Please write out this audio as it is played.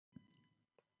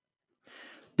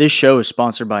This show is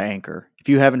sponsored by Anchor. If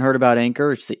you haven't heard about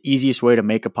Anchor, it's the easiest way to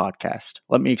make a podcast.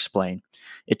 Let me explain.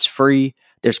 It's free.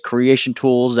 There's creation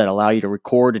tools that allow you to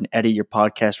record and edit your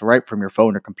podcast right from your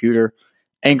phone or computer.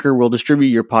 Anchor will distribute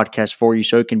your podcast for you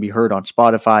so it can be heard on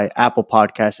Spotify, Apple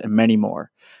Podcasts, and many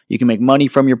more. You can make money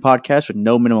from your podcast with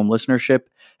no minimum listenership,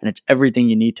 and it's everything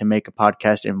you need to make a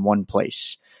podcast in one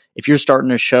place. If you're starting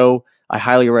a show, I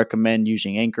highly recommend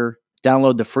using Anchor.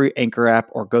 Download the free Anchor app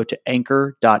or go to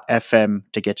anchor.fm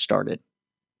to get started.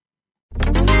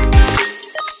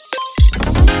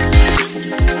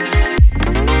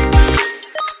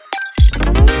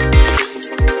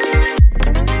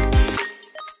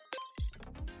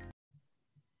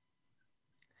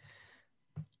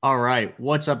 All right.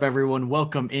 What's up, everyone?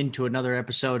 Welcome into another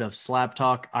episode of Slab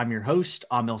Talk. I'm your host,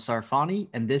 Amil Sarfani,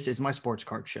 and this is my sports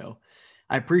card show.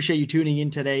 I appreciate you tuning in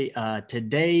today.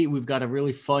 Today, we've got a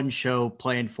really fun show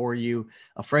planned for you.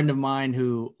 A friend of mine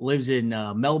who lives in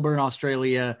Melbourne,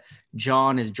 Australia,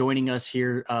 John, is joining us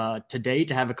here today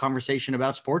to have a conversation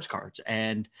about sports cards.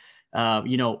 And, a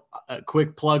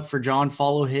quick plug for John,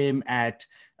 follow him at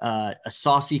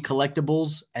Saucy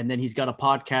Collectibles. And then he's got a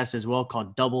podcast as well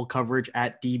called Double Coverage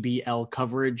at DBL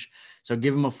Coverage. So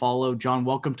give him a follow. John,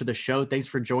 welcome to the show. Thanks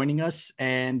for joining us.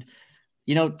 And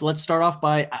let's start off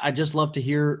by, I just love to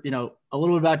hear, a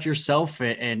little bit about yourself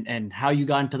and how you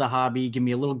got into the hobby. Give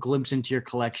me a little glimpse into your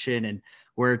collection and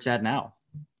where it's at now.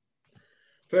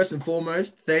 First and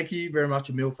foremost, thank you very much,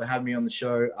 Emil, for having me on the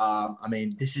show.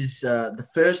 This is the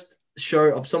first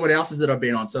show of someone else's that I've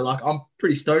been on. So I'm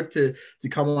pretty stoked to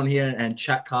come on here and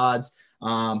chat cards.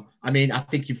 I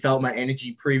think you felt my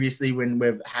energy previously when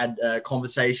we've had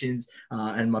conversations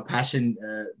and my passion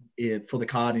for the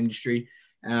card industry.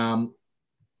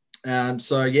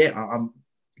 I'm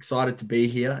excited to be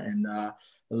here and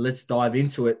let's dive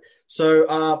into it.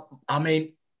 So,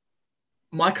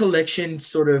 my collection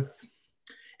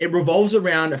it revolves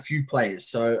around a few players.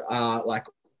 So,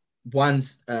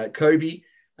 one's Kobe,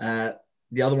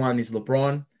 the other one is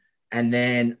LeBron. And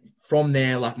then from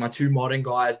there, my two modern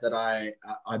guys that I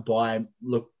buy,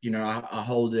 I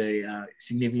hold a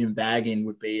significant bag in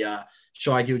would be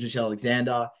Shai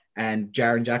Gilgeous-Alexander and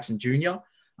Jaren Jackson Jr.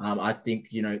 I think,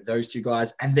 those two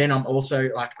guys. And then I'm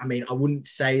also I wouldn't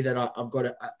say that I've got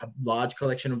a large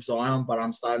collection of Zion, but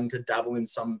I'm starting to dabble in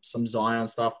some Zion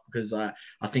stuff because I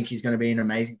think he's going to be an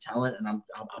amazing talent. And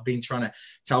I've been trying to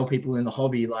tell people in the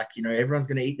hobby, everyone's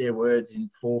going to eat their words in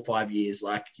 4 or 5 years.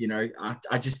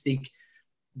 I just think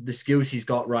the skills he's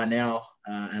got right now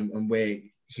and where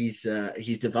he's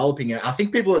developing it, I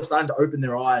think people are starting to open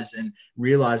their eyes and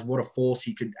realize what a force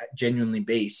he could genuinely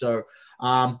be. So,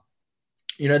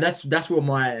 that's what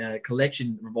my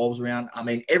collection revolves around.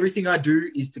 Everything I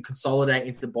do is to consolidate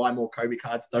into buy more Kobe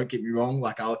cards. Don't get me wrong.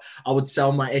 I would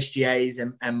sell my SGAs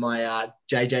and my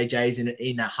JJJs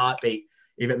in a heartbeat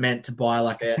if it meant to buy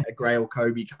a Grail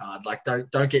Kobe card.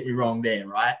 Don't get me wrong there,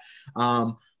 right?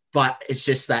 But it's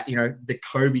just that, the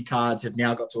Kobe cards have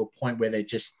now got to a point where they're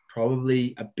just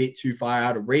probably a bit too far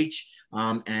out of reach.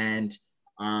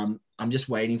 I'm just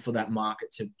waiting for that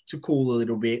market to cool a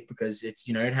little bit because it's,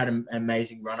 it had an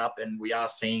amazing run up and we are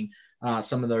seeing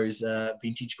some of those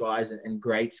vintage guys and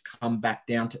greats come back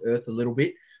down to earth a little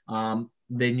bit.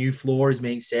 Their new floor is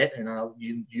being set and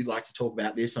you like to talk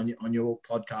about this on your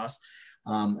podcast.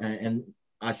 And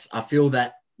I feel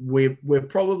that we're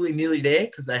probably nearly there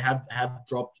because they have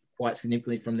dropped quite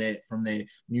significantly from their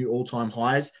new all-time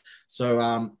highs.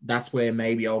 So that's where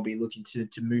maybe I'll be looking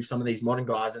to move some of these modern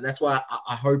guys. And that's why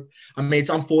I hope, it's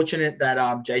unfortunate that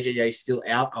JJJ is still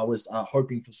out. I was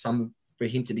hoping for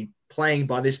him to be playing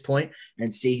by this point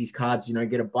and see his cards,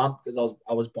 get a bump because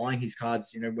I was buying his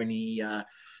cards, when he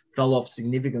fell off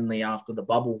significantly after the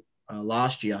bubble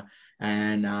last year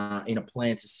and in a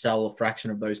plan to sell a fraction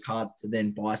of those cards to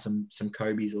then buy some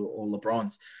Kobe's or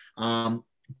LeBrons.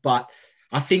 But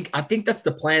I think that's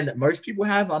the plan that most people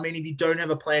have. If you don't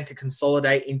have a plan to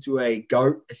consolidate into a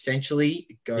GOAT,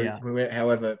 essentially,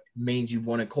 however means you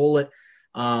want to call it,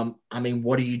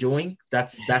 what are you doing?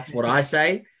 That's what I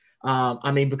say.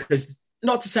 Because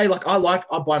not to say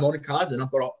I buy modern cards and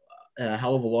I've got a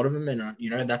hell of a lot of them, and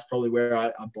that's probably where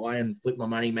I buy and flip my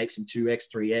money, make some 2x,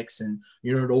 3x, and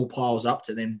it all piles up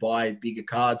to then buy bigger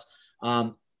cards.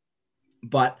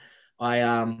 But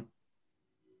I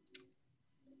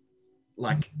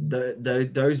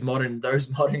those modern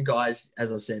guys,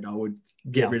 as I said, I would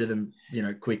get rid of them,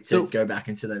 quick to go back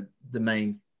into the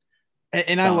main.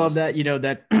 And I love that,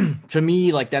 that to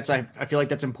me, I feel like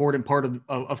that's important part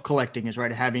of collecting is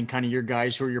right. Having kind of your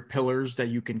guys who are your pillars that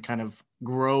you can kind of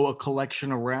grow a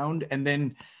collection around. And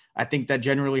then I think that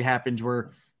generally happens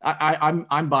where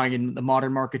I'm buying in the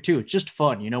modern market too. It's just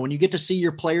fun, when you get to see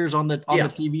your players on the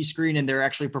TV screen and they're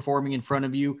actually performing in front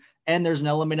of you, and there's an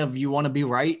element of you want to be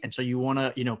right, and so you want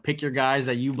to pick your guys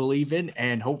that you believe in,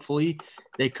 and hopefully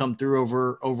they come through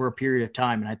over a period of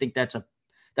time. And I think that's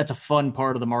a fun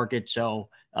part of the market. So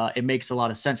it makes a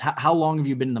lot of sense. How long have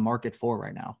you been in the market for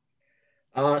right now?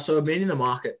 So I've been in the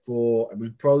market it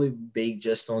would probably be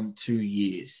just on 2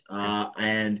 years.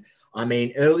 And I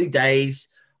mean, early days,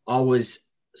 I was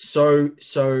so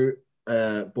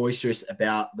boisterous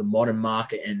about the modern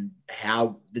market and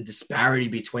how the disparity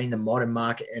between the modern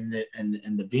market and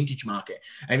the vintage market.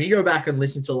 And if you go back and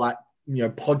listen to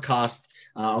podcast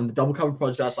on the Double Cover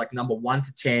podcast, like number 1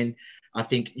 to 10, I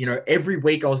think, every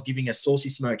week I was giving a Saucy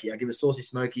Smoky. I give a Saucy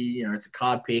Smoky, it's a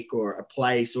card pick or a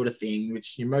play sort of thing,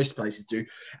 which most places do,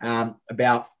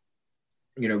 about,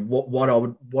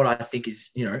 what I think is,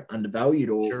 undervalued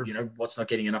or, sure, what's not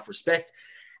getting enough respect.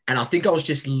 And I think I was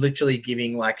just literally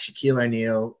giving like Shaquille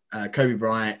O'Neal, Kobe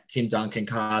Bryant, Tim Duncan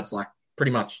cards, like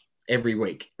pretty much every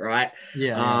week. Right.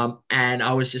 Yeah. And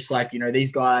I was just like,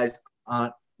 these guys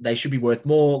they should be worth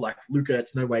more. Like Luka,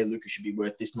 it's no way Luka should be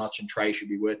worth this much, and Trey should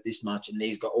be worth this much, and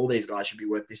all these guys should be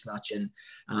worth this much. And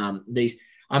right.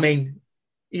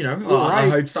 I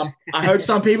hope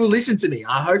some people listen to me.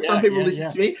 I hope some people listen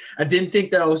to me. I didn't think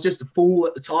that I was just a fool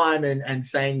at the time and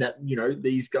saying that,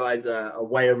 these guys are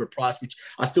way overpriced, which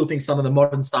I still think some of the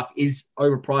modern stuff is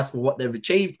overpriced for what they've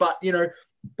achieved. But,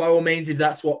 by all means, if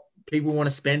that's what people want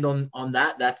to spend on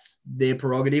that, that's their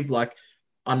prerogative. Like,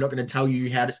 I'm not going to tell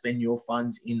you how to spend your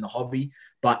funds in the hobby,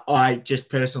 but I just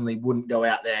personally wouldn't go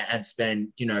out there and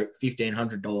spend,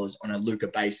 $1,500 on a Luka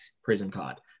base Prism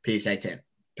card, PSA 10,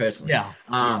 personally. Yeah.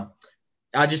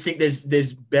 I just think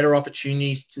there's better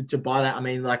opportunities to buy that. I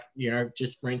mean, like,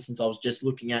 just for instance, I was just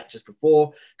looking at just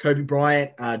before Kobe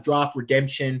Bryant draft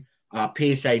redemption,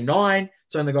 PSA 9.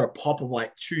 It's only got a pop of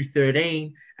like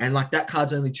 213, and like that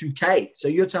card's only 2K. So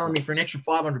you're telling me for an extra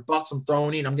 $500 I'm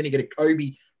throwing in, I'm going to get a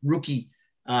Kobe rookie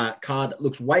card that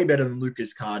looks way better than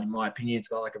Luka's card, in my opinion. It's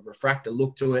got like a refractor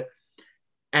look to it,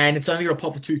 and it's only got a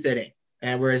pop of 213.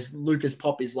 And whereas Luka's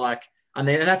pop is like, and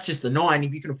then that's just the 9.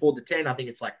 If you can afford the 10, I think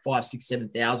it's like 5, 6,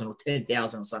 7,000 or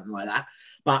 10,000 or something like that.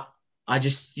 But I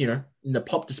just, in the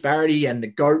pop disparity and the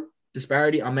GOAT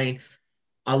disparity, I mean,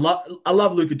 I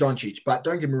love Luka Doncic, but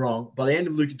don't get me wrong. By the end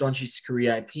of Luka Doncic's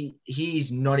career,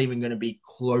 he's not even going to be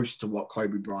close to what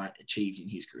Kobe Bryant achieved in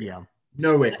his career. Yeah,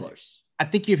 nowhere close. I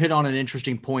think you've hit on an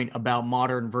interesting point about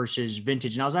modern versus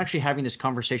vintage. And I was actually having this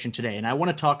conversation today, and I want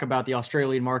to talk about the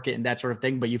Australian market and that sort of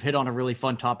thing, but you've hit on a really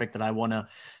fun topic that I want to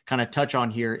kind of touch on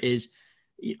here. Is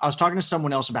I was talking to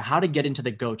someone else about how to get into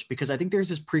the GOATs, because I think there's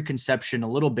this preconception a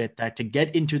little bit that to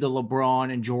get into the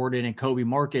LeBron and Jordan and Kobe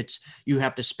markets, you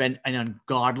have to spend an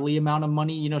ungodly amount of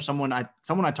money. Someone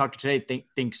I talked to today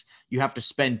thinks you have to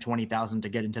spend $20,000 to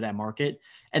get into that market.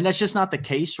 And that's just not the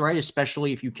case, right?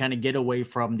 Especially if you kind of get away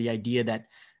from the idea that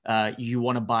you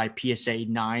want to buy PSA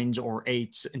 9s or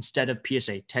 8s instead of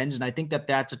PSA 10s. And I think that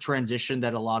that's a transition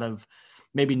that a lot of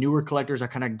maybe newer collectors are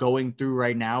kind of going through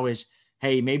right now is,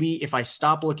 hey, maybe if I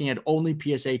stop looking at only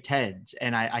PSA 10s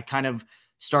and I kind of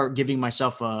start giving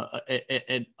myself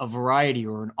a variety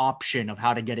or an option of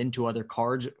how to get into other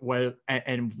cards,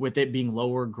 and with it being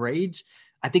lower grades,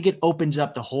 I think it opens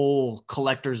up the whole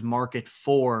collector's market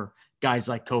for guys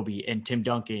like Kobe and Tim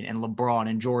Duncan and LeBron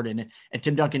and Jordan. And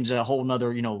Tim Duncan's a whole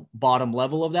nother, bottom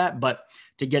level of that. But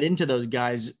to get into those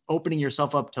guys, opening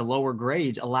yourself up to lower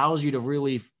grades allows you to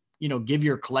really, give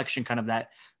your collection kind of that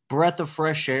breath of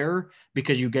fresh air,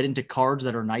 because you get into cards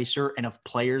that are nicer and of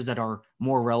players that are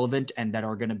more relevant and that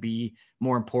are going to be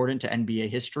more important to NBA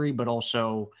history, but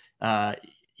also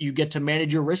you get to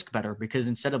manage your risk better, because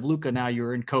instead of Luka, now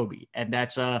you're in Kobe, and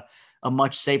that's a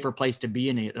much safer place to be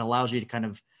in. It allows you to kind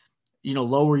of,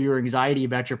 lower your anxiety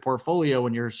about your portfolio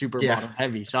when you're super modern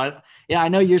heavy. So I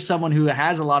know you're someone who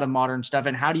has a lot of modern stuff.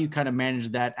 And how do you kind of manage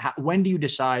that? When do you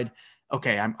decide,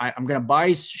 okay, I'm going to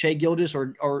buy Shai Gilgeous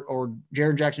or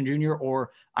Jaren Jackson Jr.,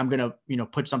 or I'm going to,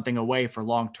 put something away for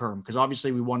long-term? Because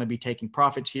obviously we want to be taking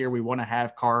profits here. We want to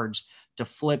have cards to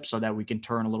flip so that we can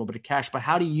turn a little bit of cash. But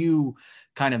how do you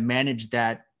kind of manage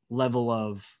that level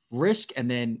of risk and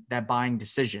then that buying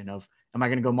decision of, am I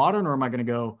going to go modern or am I going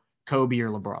to go Kobe or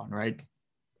LeBron, right?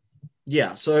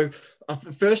 Yeah. So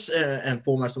first and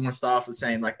foremost, I'm going to start off with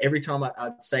saying, like, every time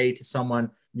I'd say to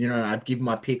someone, I'd give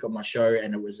my pick on my show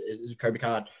and it was a Kobe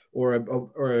card or a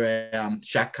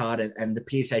Shaq card, and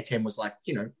the PSA 10 was like,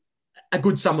 a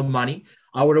good sum of money,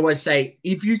 I would always say,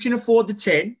 if you can afford the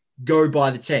 10, go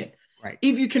buy the 10. Right.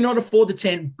 If you cannot afford the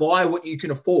 10, buy what you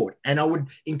can afford. And I would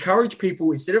encourage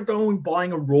people, instead of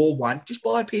buying a raw one, just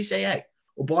buy a PSA 8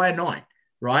 or buy a 9.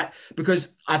 right?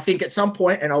 Because I think at some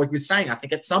point, and I was saying, I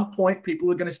think at some point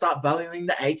people are going to start valuing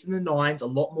the 8s and the 9s a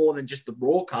lot more than just the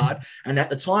raw card. And at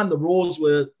the time, the raws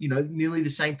were, nearly the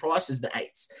same price as the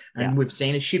 8s. And we've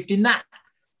seen a shift in that.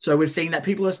 So we've seen that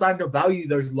people are starting to value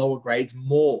those lower grades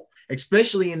more,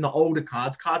 especially in the older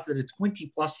cards that are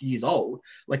 20 plus years old.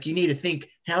 Like, you need to think,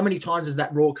 how many times has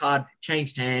that raw card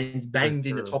changed hands, banged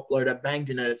in a top loader, banged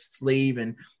in a sleeve,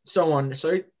 and so on.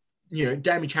 So,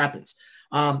 damage happens.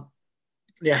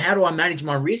 Now, how do I manage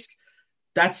my risk?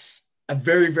 That's a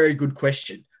very, very good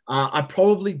question. I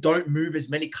probably don't move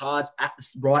as many cards at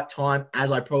the right time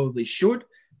as I probably should.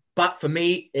 But for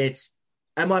me, it's,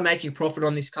 am I making profit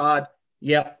on this card?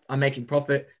 Yep, I'm making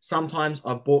profit. Sometimes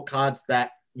I've bought cards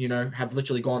that, have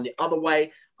literally gone the other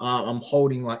way. I'm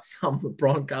holding like some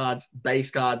LeBron cards, base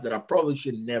cards that I probably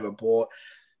should have never bought.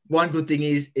 One good thing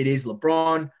is it is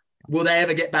LeBron. Will they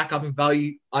ever get back up in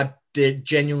value? I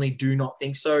genuinely do not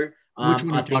think so. Which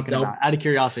one are you talking about? Out of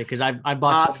curiosity, because I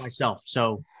bought some myself.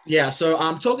 So yeah, so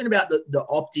I'm talking about the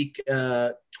Optic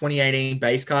 2018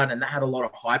 base card, and that had a lot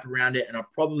of hype around it, and I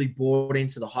probably bought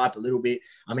into the hype a little bit.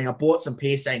 I mean, I bought some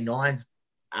PSA 9s.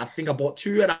 I think I bought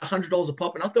 2 at $100 a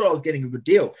pop, and I thought I was getting a good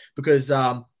deal because,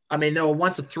 they were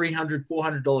once a $300,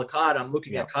 $400 card. I'm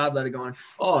looking at card that are going,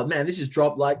 oh, man, this has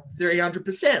dropped like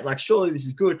 300%. Like, surely this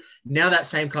is good. Now that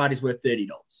same card is worth $30.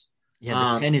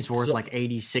 Yeah, the 10 is worth like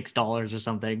 $86 or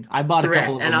something. I bought a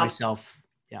couple of them myself.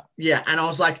 Yeah. Yeah. And I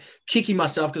was like kicking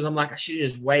myself because I'm like, I should have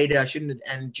just waited. I shouldn't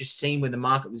have, and just seen where the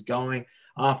market was going.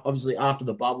 Obviously, after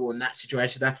the bubble and that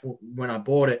situation, that's when I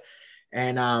bought it.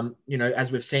 And,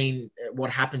 as we've seen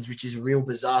what happens, which is a real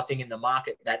bizarre thing in the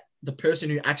market, that the person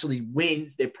who actually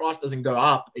wins, their price doesn't go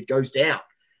up, it goes down.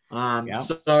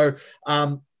 So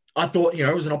I thought,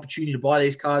 it was an opportunity to buy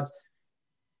these cards.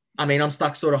 I mean, I'm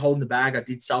stuck sort of holding the bag. I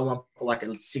did sell one for like a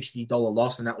 $60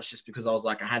 loss, and that was just because I was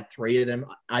like, I had 3 of them.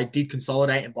 I did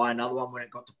consolidate and buy another one when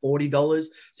it got to $40.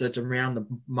 So it's around the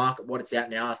market, what it's at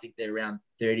now. I think they're around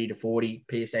 30 to 40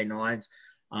 PSA 9s.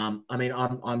 I'm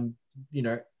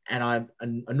and I'm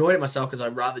annoyed at myself because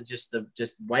I'd rather just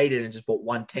waited and just bought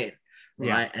 110,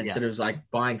 right? Instead of like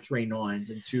buying 3 9s,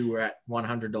 and 2 were at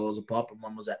 $100 a pop, and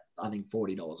one was at, I think,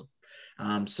 $40.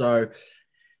 So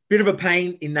bit of a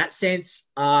pain in that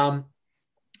sense. I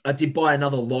did buy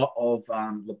another lot of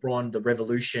LeBron, the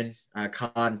Revolution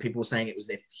card, and people were saying it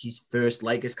was his first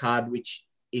Lakers card, which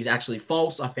is actually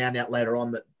false. I found out later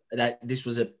on that this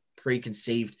was a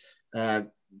preconceived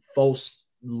false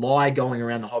lie going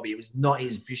around the hobby. It was not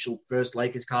his official first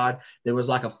Lakers card. There was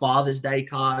like a Father's Day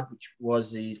card, which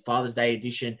was his Father's Day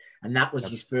edition, and that was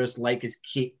his first Lakers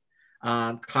kit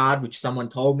card, which someone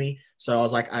told me. So I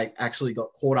was like, I actually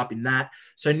got caught up in that.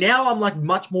 So now I'm like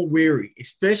much more wary,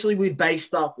 especially with base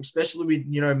stuff, especially with,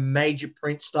 major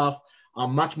print stuff.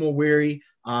 I'm much more wary.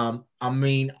 I'm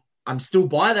still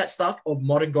buy that stuff of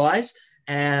modern guys.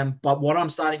 But what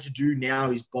I'm starting to do now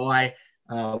is buy,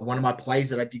 one of my plays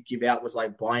that I did give out was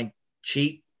like buying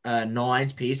cheap 9s,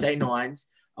 PSA 9s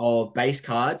of base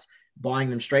cards, buying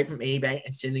them straight from eBay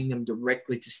and sending them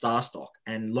directly to StarStock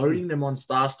and loading them on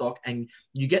StarStock, and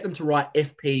you get them to write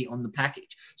FP on the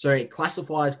package. So it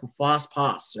classifies for fast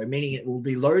pass. So meaning it will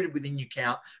be loaded within your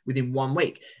account within 1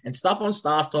 week. And stuff on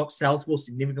StarStock sells for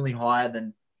significantly higher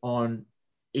than on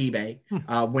eBay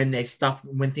when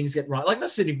things get right. Like, not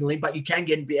significantly, but you can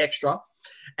get a bit extra.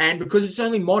 And because it's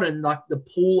only modern, like the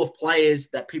pool of players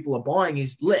that people are buying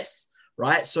is less.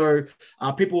 Right. So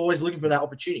people are always looking for that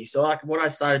opportunity. So like what I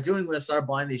started doing when I started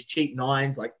buying these cheap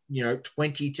 9s, like,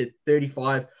 $20 to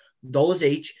 $35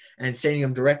 each, and sending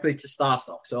them directly to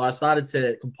StarStock. So I started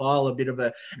to compile a bit of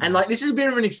and like, this is a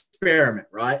bit of an experiment,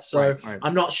 right? So right.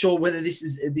 I'm not sure whether this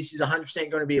is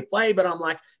 100% going to be a play, but I'm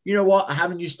like, you know what? I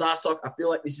haven't used StarStock. I feel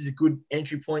like this is a good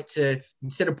entry point to,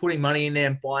 instead of putting money in there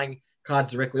and buying cards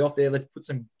directly off there, let's put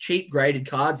some cheap graded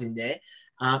cards in there.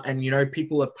 And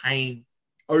people are paying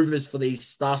overs for these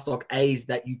StarStock A's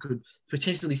that you could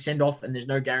potentially send off, and there's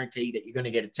no guarantee that you're going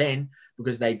to get a 10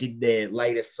 because they did their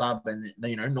latest sub, and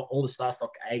not all the StarStock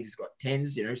A's got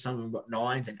 10s, some of them got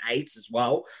 9s and 8s as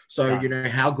well. So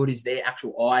how good is their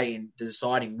actual eye in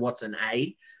deciding what's an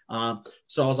A?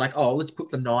 So I was like, let's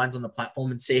put some 9s on the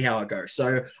platform and see how it goes.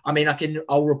 So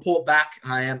I'll report back.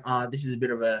 This is a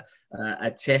bit of a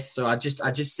test. So I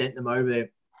just sent them over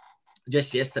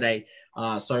just yesterday.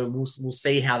 So we'll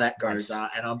see how that goes.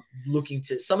 And I'm looking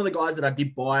to some of the guys that I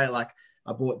did buy, like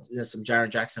I bought some Jaren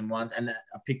Jackson ones, and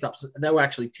I picked up they were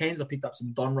actually 10s. I picked up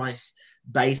some Don Rice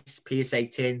base PSA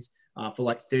 10s for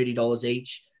like $30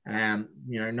 each.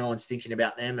 No one's thinking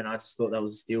about them, and I just thought that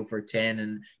was a steal for a 10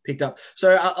 and picked up.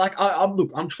 So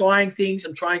I'm trying things.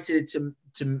 I'm trying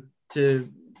to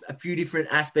a few different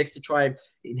aspects to try and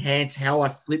enhance how I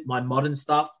flip my modern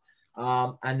stuff.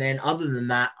 And then other than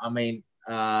that, I mean,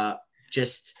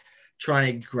 just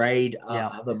trying to grade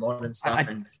other modern stuff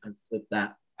and flip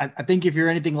that. I think if you're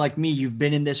anything like me, you've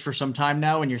been in this for some time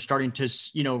now, and you're starting to,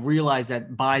 realize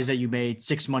that buys that you made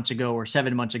 6 months ago or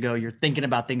 7 months ago, you're thinking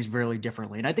about things really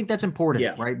differently. And I think that's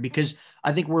important, right? Because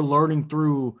I think we're learning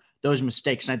through those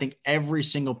mistakes. And I think every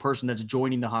single person that's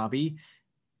joining the hobby,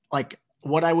 like,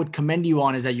 what I would commend you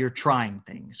on is that you're trying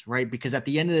things, right? Because at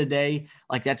the end of the day,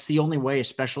 like, that's the only way,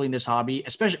 especially in this hobby,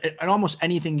 especially and almost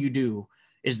anything you do,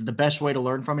 is the best way to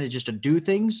learn from it is just to do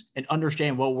things and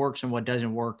understand what works and what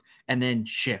doesn't work, and then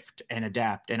shift and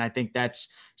adapt. And I think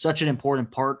that's such an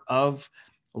important part of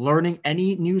learning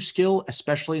any new skill,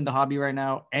 especially in the hobby right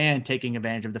now, and taking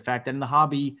advantage of the fact that in the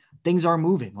hobby, things are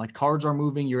moving, like cards are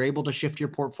moving. You're able to shift your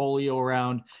portfolio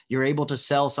around. You're able to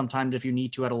sell sometimes if you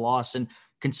need to at a loss and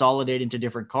consolidate into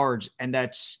different cards. And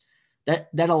that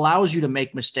allows you to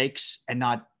make mistakes and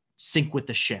not sink with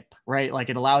the ship, right?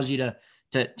 Like, it allows you to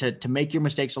make your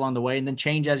mistakes along the way and then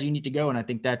change as you need to go. And I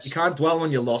think that's, you can't dwell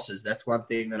on your losses. That's one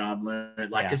thing that I've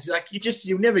learned. Like, it's like,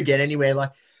 you'll never get anywhere.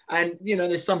 Like, and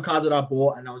there's some cards that I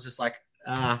bought and I was just like,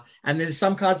 and there's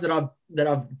some cards that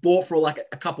I've bought for like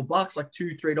a couple bucks, like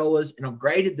 $2-3, and I've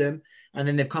graded them, and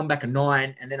then they've come back a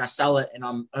 9, and then I sell it and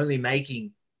I'm only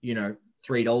making,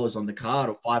 $3 on the card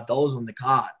or $5 on the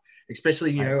card.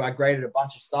 Especially, I graded a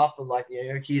bunch of stuff and like,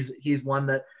 here's one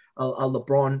that, a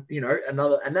LeBron,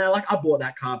 another, and then I bought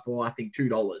that card for I think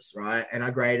 $2, right? And I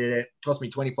graded it. It cost me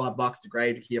 $25 to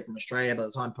grade it here from Australia by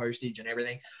the time postage and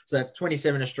everything. So that's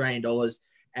 27 Australian dollars.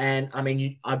 And I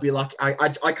mean, I'd be like,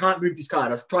 I can't move this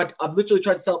card. I've literally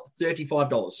tried to sell it for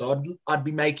 $35. So I'd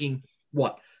be making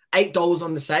what, $8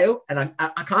 on the sale, and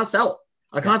I can't sell it.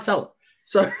 I can't sell it.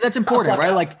 So that's important,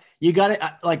 right? Like, you got it.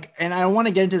 Like, and I want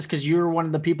to get into this because you're one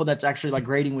of the people that's actually like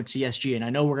grading with CSG. And I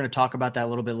know we're going to talk about that a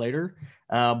little bit later.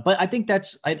 But I think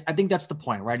that's the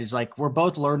point, right? It's like, we're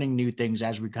both learning new things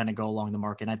as we kind of go along the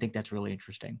market. And I think that's really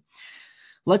interesting.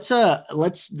 Let's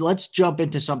jump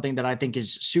into something that I think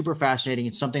is super fascinating.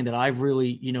 It's something that I've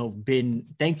really, been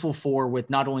thankful for with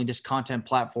not only this content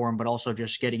platform, but also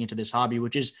just getting into this hobby,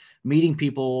 which is meeting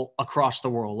people across the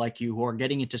world like you who are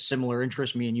getting into similar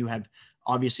interests. Me and you have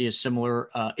obviously a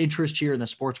similar interest here in the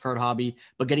sports card hobby,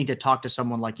 but getting to talk to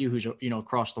someone like you who's,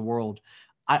 across the world.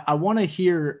 I want to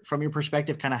hear from your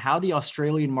perspective kind of how the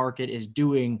Australian market is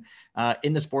doing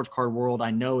in the sports card world. I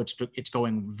know it's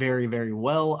going very, very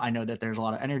well. I know that there's a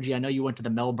lot of energy. I know you went to the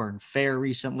Melbourne Fair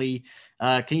recently.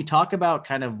 Can you talk about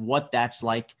kind of what that's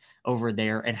like over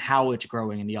there and how it's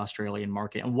growing in the Australian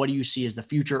market? And what do you see as the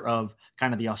future of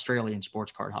kind of the Australian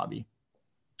sports card hobby?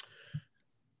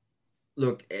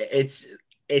 Look, it's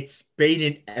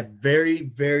been a very,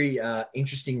 very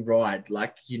interesting ride.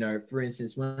 Like, for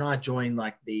instance, when I joined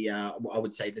like I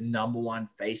would say the number one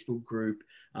Facebook group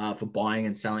for buying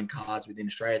and selling cards within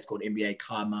Australia, it's called NBA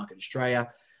Card Market Australia.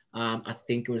 I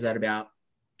think it was at about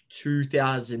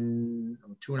 2,000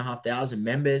 or 2,500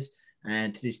 members.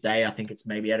 And to this day, I think it's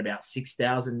maybe at about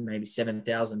 6,000, maybe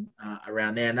 7,000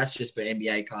 around there. And that's just for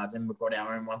NBA cards. And we've got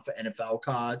our own one for NFL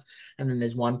cards. And then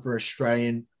there's one for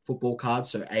Australian football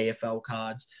cards, so AFL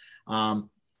cards.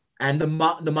 And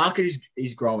the market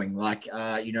is growing. Like,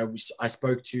 I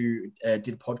spoke to, did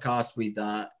a podcast with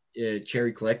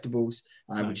Cherry Collectibles,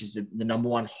 nice. Which is the number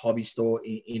one hobby store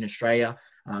in Australia.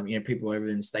 People over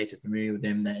in the States are familiar with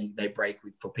them. They break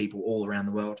for people all around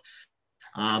the world.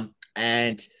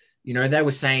 And they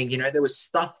were saying, there was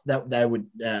stuff that they were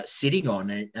sitting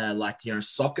on, like,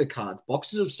 soccer cards,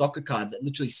 boxes of soccer cards that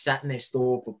literally sat in their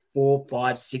store for 4,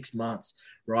 5, 6 months,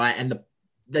 right? And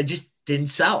they just didn't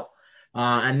sell.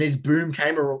 And this boom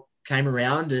came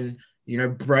around, and,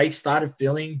 breaks started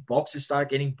filling, boxes started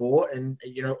getting bought, and,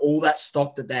 all that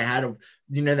stock that they had of,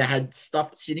 they had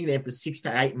stuff sitting there for 6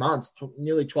 to 8 months,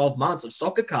 nearly 12 months of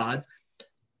soccer cards.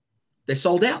 They're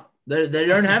sold out. They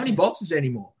don't have any boxes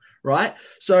anymore. Right.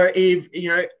 So if,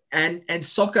 and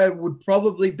soccer would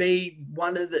probably be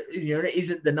one of the,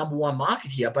 isn't the number one market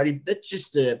here, but if that's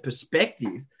just a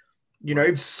perspective,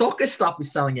 if soccer stuff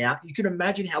is selling out, you can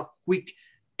imagine how quick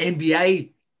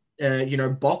NBA,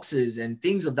 boxes and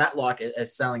things of that like are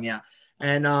selling out.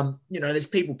 And, there's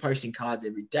people posting cards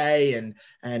every day. And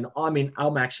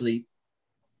I'm actually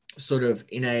sort of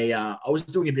I was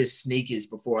doing a bit of sneakers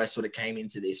before I sort of came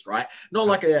into this, right? Not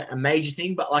like a major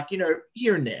thing, but like,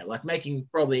 here and there, like making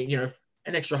probably,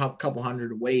 an extra couple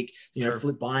hundred a week,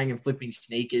 buying and flipping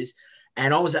sneakers.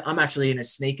 And I'm actually in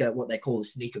what they call a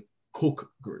sneaker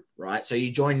Cook group, right? So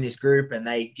you join this group and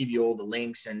they give you all the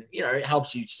links and, it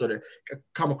helps you sort of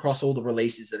come across all the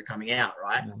releases that are coming out,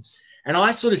 right? Nice. And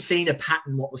I sort of seen a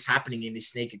pattern what was happening in this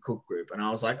Sneaker Cook group. And I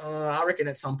was like, I reckon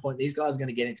at some point these guys are going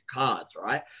to get into cards,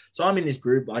 right? So I'm in this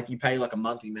group. Like you pay like a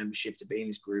monthly membership to be in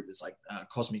this group. It's like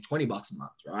cost me $20 a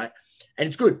month, right? And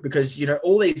it's good because,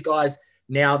 all these guys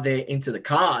now they're into the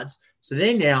cards. So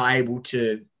they're now able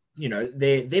to,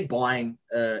 they're buying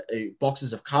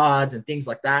boxes of cards and things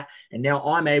like that. And now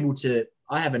I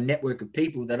have a network of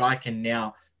people that I can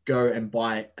now go and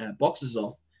buy boxes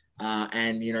of.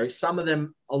 And some of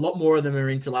them, a lot more of them are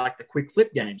into like the quick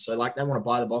flip game. So like they want to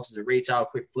buy the boxes at retail,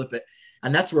 quick flip it.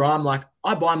 And that's where I'm like,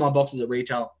 I buy my boxes at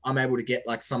retail. I'm able to get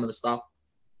like some of the stuff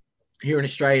here in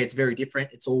Australia. It's very different.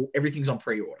 Everything's on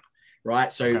pre-order,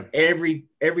 right? So every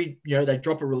they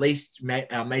drop a release to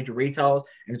our major retailers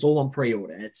and it's all on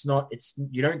pre-order.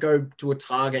 You don't go to a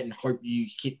Target and hope you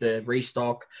hit the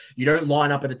restock. You don't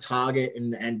line up at a Target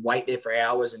and wait there for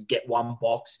hours and get one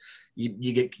box.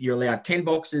 You're allowed 10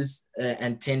 boxes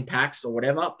and 10 packs or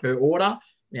whatever per order.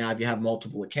 Now, if you have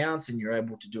multiple accounts and you're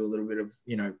able to do a little bit of,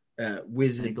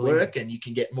 wizard work and you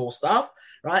can get more stuff,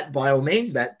 right? By all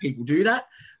means, that people do that.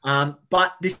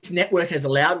 But this network has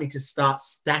allowed me to start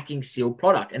stacking sealed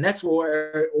product. And that's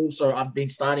where also I've been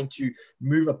starting to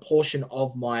move a portion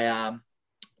of my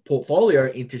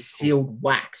portfolio into sealed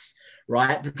wax.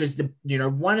 Right, because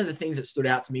one of the things that stood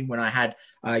out to me when I had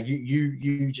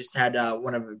you just had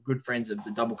one of the good friends of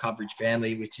the Double Coverage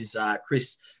family, which is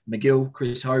Chris McGill,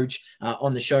 Chris Hoge,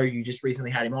 on the show. You just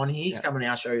recently had him on. He's come on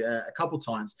our show a couple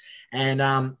times, and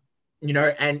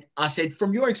and I said,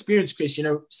 from your experience, Chris,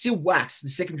 sealed wax, the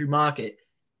secondary market,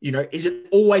 is it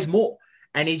always more?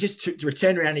 And he just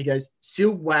turned around and he goes,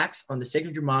 sealed wax on the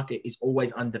secondary market is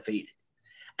always undefeated,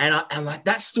 and like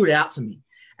that stood out to me.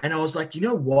 And I was like, you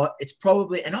know what? It's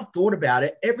probably, and I've thought about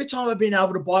it. Every time I've been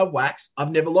able to buy wax,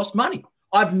 I've never lost money.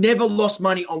 I've never lost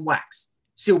money on wax,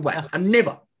 sealed wax. I've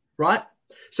never, right?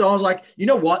 So I was like, you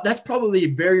know what? That's probably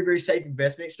a very, very safe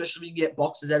investment, especially if you can get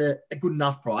boxes at a good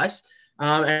enough price.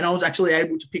 And I was actually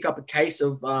able to pick up a case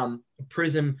of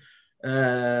Prism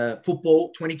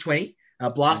Football 2020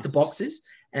 blaster boxes.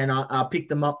 And I picked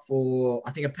them up for,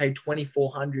 I think I paid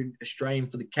 2,400 Australian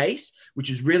for the case, which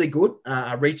is really good.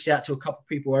 I reached out to a couple of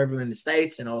people over in the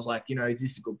States and I was like, is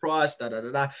this a good price? Did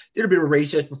a bit of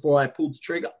research before I pulled the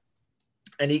trigger.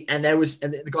 And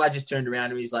the guy just turned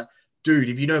around and he's like, dude,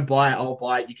 if you don't buy it, I'll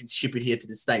buy it. You can ship it here to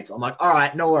the States. I'm like, all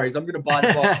right, no worries. I'm going to buy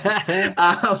the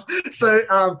boxes. So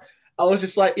I was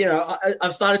just like,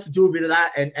 I've started to do a bit of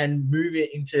that and move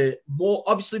it into more,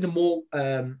 obviously the more,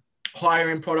 higher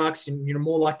end products and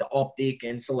more like the Optic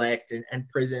and Select and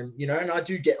Prism, and I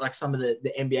do get like some of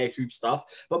the NBA hoop stuff,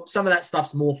 but some of that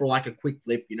stuff's more for like a quick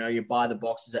flip. You buy the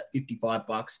boxes at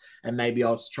 $55 and maybe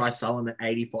I'll try sell them at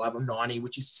 85 or 90,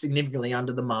 which is significantly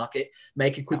under the market,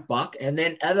 make a quick buck. And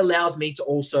then that allows me to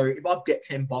also, if I get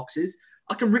 10 boxes,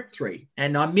 I can rip 3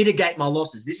 and I mitigate my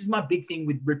losses. This is my big thing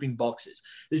with ripping boxes.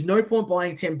 There's no point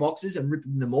buying 10 boxes and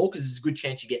ripping them all because there's a good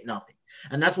chance you get nothing.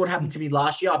 And that's what happened to me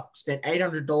last year. I spent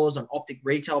 $800 on Optic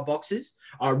retail boxes.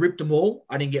 I ripped them all.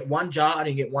 I didn't get one jar. I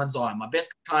didn't get one Zion. My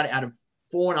best card out of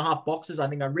 4.5 boxes I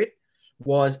think I ripped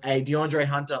was a DeAndre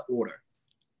Hunter auto.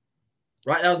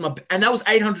 Right? That was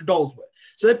 $800 worth.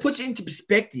 So that puts it into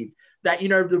perspective that,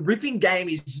 the ripping game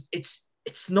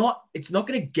it's not going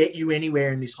to get you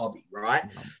anywhere in this hobby, right?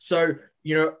 Mm-hmm. So,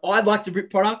 I'd like to rip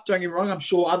product. Don't get me wrong. I'm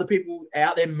sure other people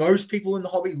out there, most people in the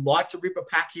hobby like to rip a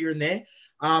pack here and there.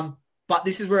 But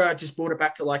this is where I just brought it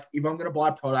back to like, if I'm going to buy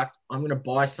a product, I'm going to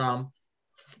buy some,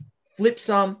 flip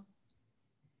some,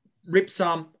 rip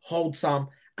some, hold some.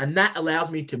 And that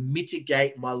allows me to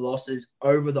mitigate my losses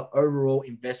over the overall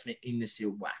investment in the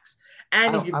sealed wax.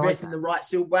 And if you invest in the right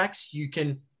sealed wax, you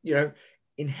can,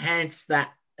 enhance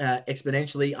that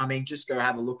exponentially. I mean, just go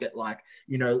have a look at like,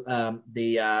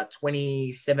 the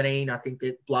 2017, I think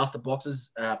the blaster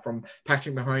boxes from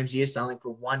Patrick Mahomes year selling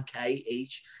for $1,000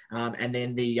 each. And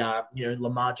then the,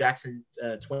 Lamar Jackson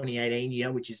 2018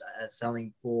 year, which is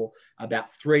selling for about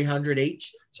 $300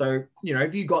 each. So,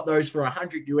 if you got those for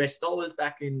 $100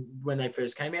 back in when they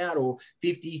first came out, or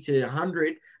 50 to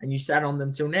 100, and you sat on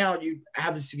them till now, you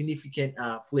have a significant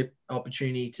flip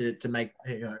opportunity to make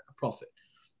a profit.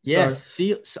 Yes,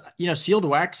 sealed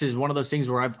wax is one of those things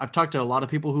where I've talked to a lot of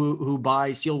people who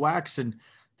buy sealed wax and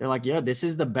they're like, yeah, this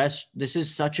is the best. This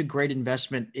is such a great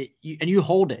investment. And you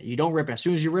hold it. You don't rip it. As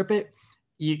soon as you rip it,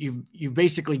 you've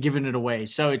basically given it away.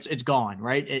 So it's gone,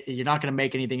 right? You're not going to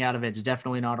make anything out of it. It's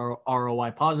definitely not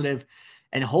ROI positive.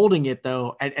 And holding it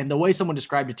though, and the way someone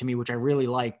described it to me, which I really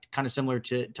liked, kind of similar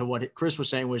to what Chris was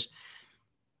saying, was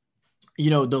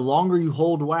the longer you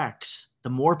hold wax, the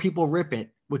more people rip it,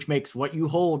 which makes what you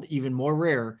hold even more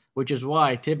rare, which is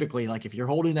why typically, like if you're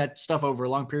holding that stuff over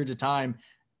long periods of time,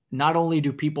 not only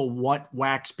do people want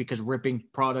wax because ripping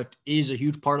product is a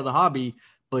huge part of the hobby,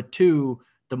 but two,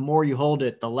 the more you hold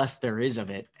it, the less there is of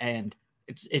it. And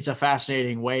it's a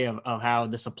fascinating way of how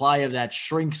the supply of that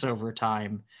shrinks over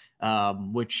time,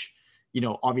 which,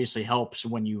 obviously helps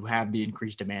when you have the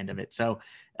increased demand of it. So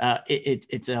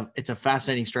it's a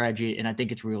fascinating strategy, and I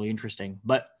think it's really interesting.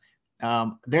 But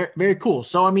very, very cool.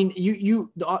 So, I mean,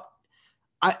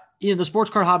 the sports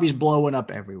card hobby is blowing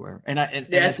up everywhere.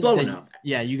 It's blowing up.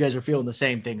 Yeah. You guys are feeling the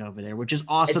same thing over there, which is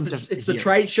awesome. It's the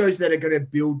trade shows that are going to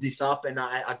build this up. And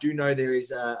I do know there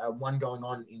is a one going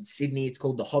on in Sydney. It's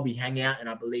called the Hobby Hangout. And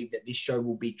I believe that this show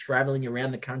will be traveling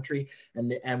around the country,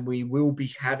 and we will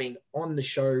be having on the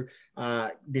show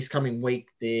this coming week,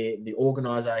 the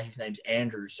organizer, his name's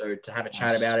Andrew. So to have a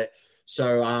chat about it.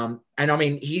 So, and I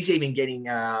mean, he's even getting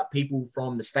people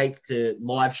from the States to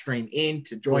live stream in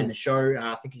to join the show.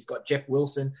 I think he's got Jeff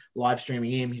Wilson live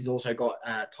streaming in. He's also got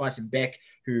Tyson Beck,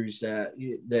 who's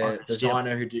the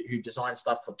designer who designs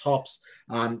stuff for Tops,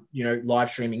 live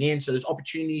streaming in. So there's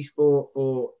opportunities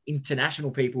for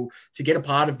international people to get a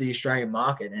part of the Australian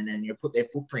market and put their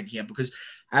footprint here. Because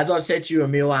as I've said to you,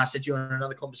 Emil, I said to you on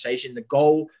another conversation, the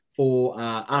goal for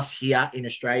us here in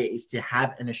Australia is to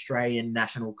have an Australian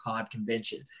National Card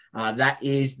Convention. That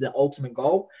is the ultimate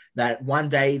goal, that one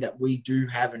day that we do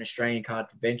have an Australian Card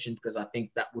Convention, because I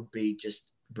think that would be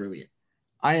just brilliant.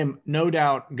 I am no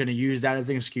doubt going to use that as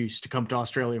an excuse to come to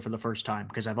Australia for the first time,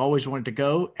 because I've always wanted to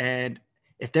go. And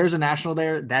if there's a national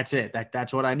there, that's it.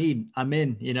 That's what I need. I'm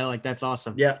in, that's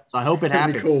awesome. Yeah. So I hope it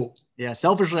happens. Cool. Yeah.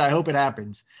 Selfishly, I hope it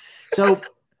happens. So,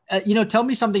 tell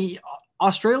me something.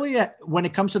 Australia, when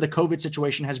it comes to the COVID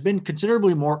situation, has been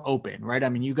considerably more open, right? I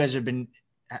mean, you guys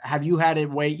have you had it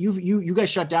you guys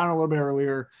shut down a little bit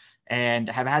earlier and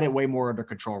have had it way more under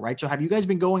control, right? So have you guys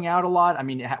been going out a lot? I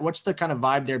mean, what's the kind of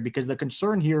vibe there? Because the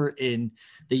concern here in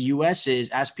the US is,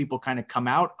 as people kind of come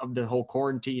out of the whole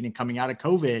quarantine and coming out of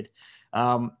COVID,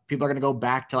 people are going to go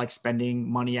back to like spending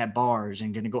money at bars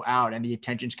and going to go out, and the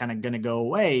attention's kind of going to go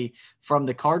away from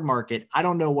the card market. I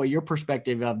don't know what your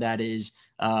perspective of that is,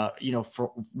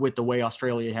 with the way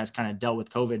Australia has kind of dealt with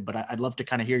COVID, but I'd love to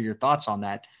kind of hear your thoughts on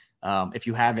that. If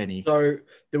you have any. So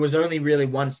there was only really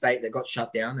one state that got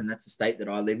shut down, and that's the state that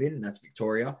I live in, and that's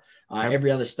Victoria.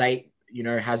 Every other state,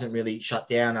 hasn't really shut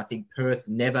down. I think Perth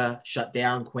never shut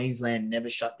down. Queensland never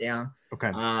shut down.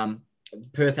 Okay.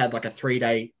 Perth had like a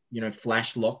 3-day,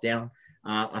 flash lockdown.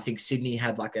 I think Sydney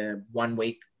had like a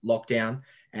 1-week lockdown.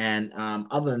 And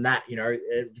other than that,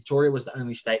 Victoria was the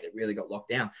only state that really got locked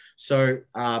down. So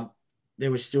there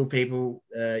was still people,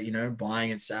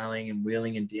 buying and selling and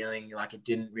wheeling and dealing. Like, it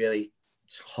didn't really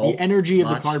halt. The energy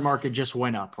much. Of the card market just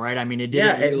went up, right? I mean, it did.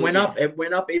 Yeah, it went up. It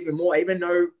went up even more, even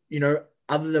though,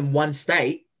 other than one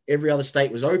state, every other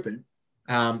state was open.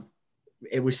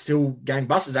 It was still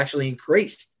gangbusters, actually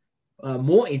increased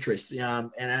more interest.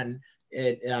 And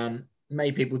it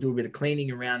made people do a bit of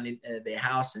cleaning around their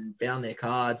house and found their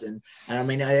cards. And I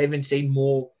mean, I even seen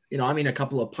more, I'm in a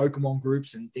couple of Pokemon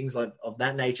groups and things of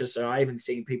that nature. So I even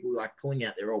seen people like pulling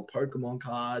out their old Pokemon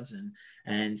cards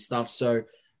and stuff. So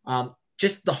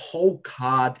just the whole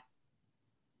card,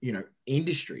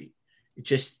 industry,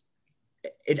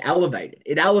 it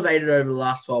elevated over the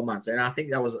last 12 months. And I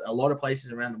think that was a lot of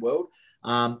places around the world.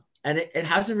 And it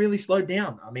hasn't really slowed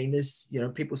down. I mean, there's,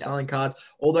 people selling cards,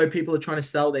 although people are trying to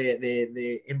sell their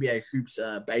NBA Hoops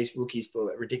base rookies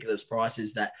for ridiculous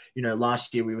prices that,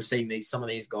 last year we were seeing some of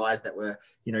these guys that were,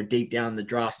 deep down in the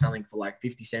draft selling for like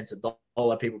 50 cents a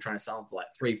dollar, people trying to sell them for like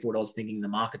 $3-4 thinking the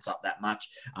market's up that much.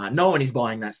 No one is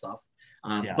buying that stuff.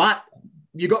 But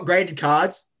you got graded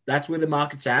cards. That's where the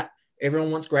market's at.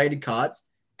 Everyone wants graded cards.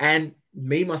 And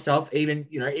me, myself, even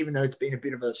though it's been a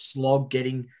bit of a slog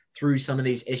getting through some of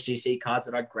these SGC cards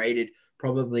that I graded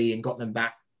probably and got them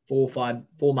back 4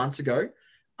 months ago.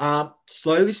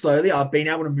 Slowly, I've been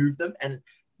able to move them. And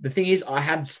the thing is, I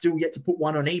have still yet to put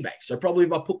one on eBay. So probably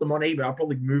if I put them on eBay, I'll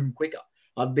probably move them quicker.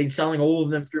 I've been selling all of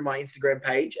them through my Instagram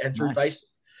page and through Facebook.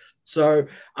 So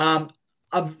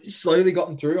I've slowly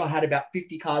gotten through. I had about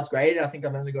 50 cards graded. I think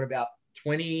I've only got about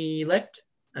 20 left.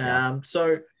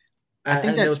 I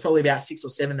think there was probably about 6 or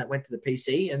 7 that went to the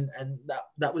PC, and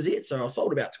that was it. So I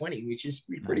sold about 20, which is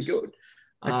pretty good.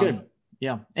 That's good.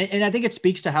 Yeah. And I think it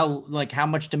speaks to how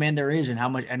much demand there is and how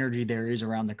much energy there is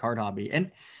around the card hobby.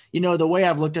 And, the way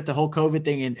I've looked at the whole COVID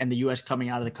thing and the US coming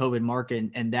out of the COVID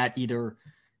market and that either,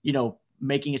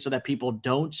 making it so that people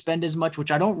don't spend as much,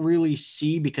 which I don't really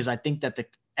see, because I think that the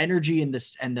energy and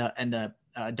the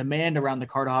demand around the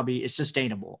card hobby is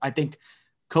sustainable. I think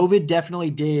COVID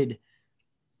definitely did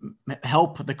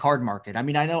help the card market. I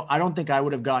mean, I don't think I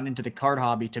would have gotten into the card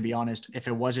hobby, to be honest, if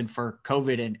it wasn't for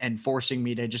COVID and forcing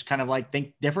me to just kind of like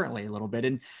think differently a little bit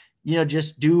and,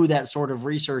 just do that sort of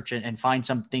research and find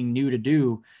something new to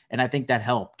do. And I think that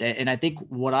helped. And I think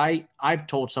what I've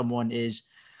told someone is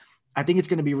I think it's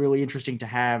going to be really interesting to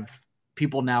have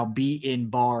people now be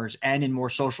in bars and in more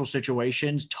social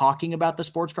situations talking about the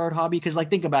sports card hobby. Cause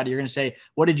like, think about it. You're going to say,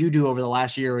 what did you do over the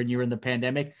last year when you were in the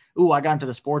pandemic? Ooh, I got into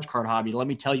the sports card hobby. Let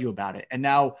me tell you about it. And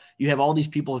now you have all these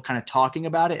people kind of talking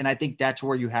about it. And I think that's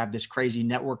where you have this crazy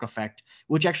network effect,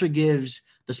 which actually gives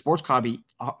the sports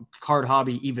card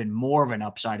hobby even more of an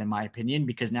upside, in my opinion,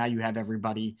 because now you have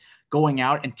everybody going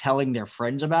out and telling their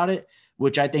friends about it,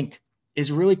 which I think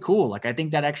is really cool. Like, I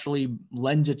think that actually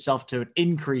lends itself to an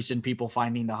increase in people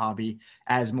finding the hobby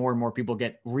as more and more people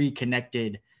get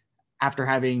reconnected after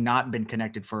having not been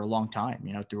connected for a long time,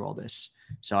 through all this.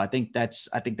 So I think that's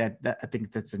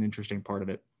an interesting part of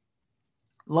it.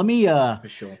 Let me, for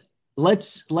sure.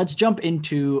 Let's jump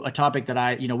into a topic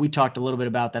that we talked a little bit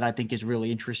about that I think is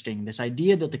really interesting. This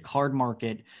idea that the card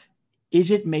market, is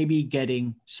it maybe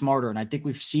getting smarter? And I think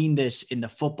we've seen this in the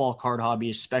football card hobby,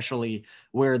 especially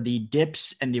where the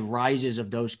dips and the rises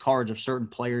of those cards of certain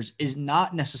players is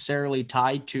not necessarily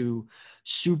tied to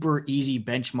super easy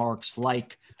benchmarks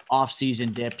like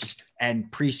off-season dips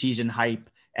and preseason hype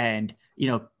and,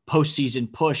 postseason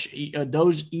push.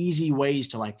 Those easy ways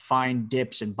to like find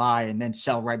dips and buy and then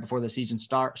sell right before the season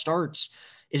starts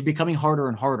is becoming harder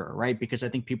and harder, right? Because I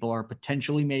think people are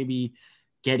potentially maybe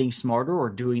getting smarter or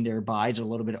doing their buys a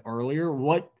little bit earlier.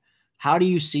 How do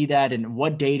you see that? And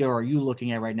what data are you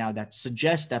looking at right now that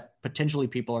suggests that potentially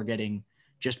people are getting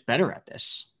just better at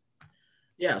this?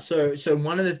 Yeah. So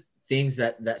one of the things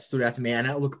that stood out to me, and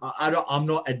I'm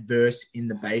not adverse in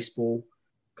the baseball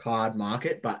card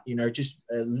market, but, just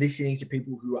listening to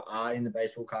people who are in the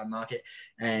baseball card market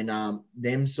and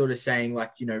them sort of saying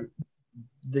like,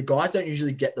 the guys don't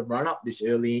usually get the run up this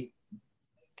early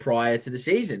prior to the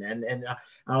season. And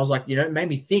I was like, it made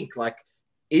me think like,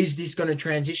 is this going to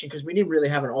transition? Because we didn't really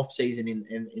have an off season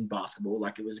in basketball.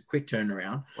 Like, it was a quick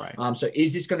turnaround. Right. So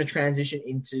is this going to transition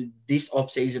into this off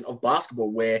season of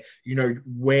basketball where,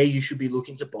 where you should be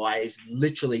looking to buy is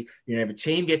literally, if a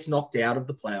team gets knocked out of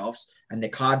the playoffs and their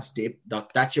cards dip,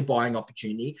 that's your buying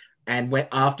opportunity. And when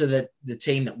after the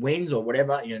team that wins or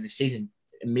whatever, the season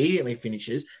immediately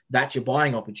finishes, that's your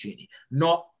buying opportunity.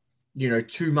 Not,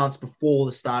 2 months before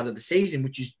the start of the season,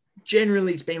 which is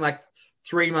generally, it's been like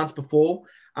 3 months before.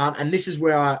 And this is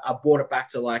where I brought it back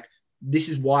to like, this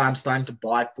is why I'm starting to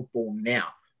buy football now,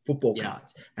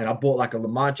 cards. And I bought like a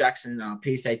Lamar Jackson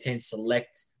PSA 10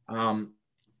 Select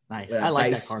nice. I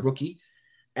like that card. rookie.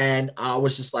 And I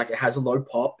was just like, it has a low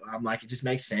pop. I'm like, it just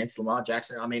makes sense. Lamar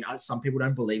Jackson. I mean, some people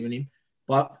don't believe in him,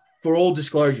 but for all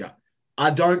disclosure,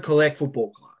 I don't collect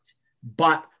football cards.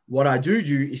 But what I do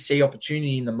is see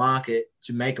opportunity in the market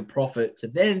to make a profit to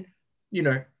then,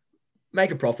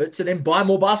 make a profit to then buy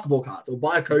more basketball cards or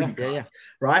buy Kobe cards,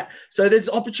 right? So there's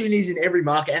opportunities in every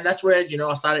market. And that's where,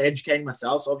 I started educating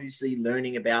myself. So obviously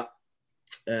learning about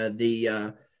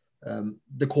the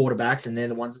quarterbacks, and they're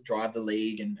the ones that drive the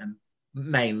league and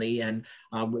mainly. And,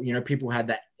 people had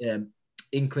that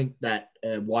inkling that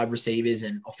wide receivers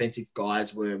and offensive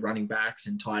guys were running backs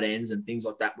and tight ends and things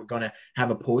like that were going to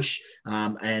have a push.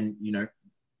 And,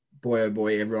 boy, oh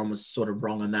boy, everyone was sort of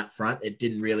wrong on that front. It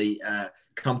didn't really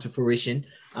come to fruition.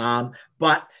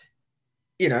 But,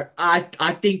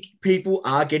 I think people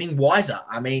are getting wiser.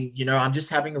 I mean, I'm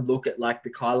just having a look at like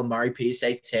the Kyler Murray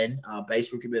PSA 10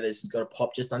 base rookie with this. It's got a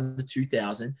pop just under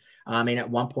 2,000. I mean, at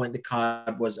one point the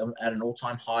card was at an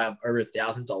all-time high of over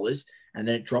 $1,000, and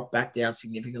then it dropped back down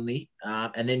significantly.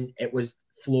 And then it was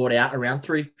floored out around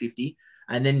 350.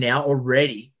 And then now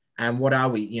already, and what are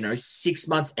we, 6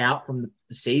 months out from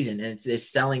the season, and they're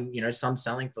selling, some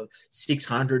selling for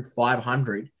 600,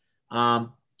 500. I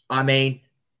mean,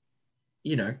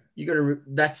 you got to,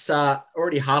 that's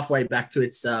already halfway back to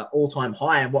its all-time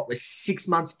high. And what, we're 6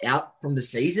 months out from the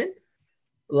season?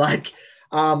 Like,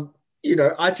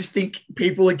 I just think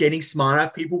people are getting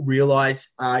smarter. People realize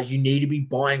you need to be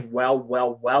buying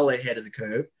well ahead of the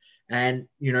curve. And,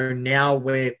 now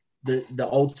where the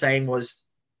old saying was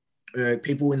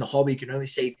people in the hobby can only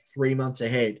see 3 months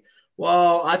ahead.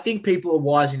 Well, I think people are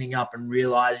wisening up and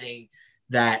realizing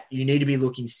that you need to be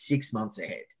looking 6 months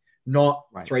ahead, not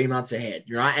 3 months ahead,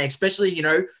 right? And especially,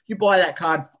 you buy that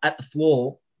card at the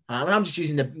floor. And I'm just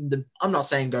using I'm not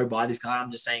saying go buy this card.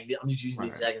 I'm just saying, I'm just using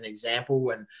this as an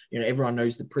example. And, everyone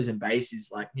knows the Prison Base is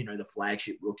like, the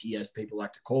flagship rookie, as people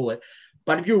like to call it.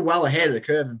 But if you were well ahead of the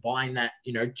curve and buying that,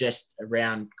 just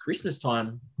around Christmas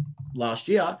time last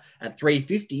year at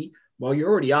 350, well, you're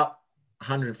already up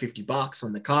 $150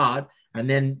 on the card. And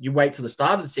then you wait till the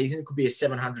start of the season, it could be a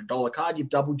 $700 card. You've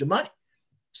doubled your money.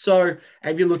 So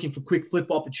if you're looking for quick flip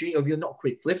opportunity, or if you're not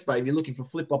quick flips, but if you're looking for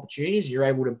flip opportunities, you're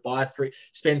able to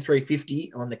spend $350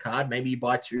 on the card. Maybe you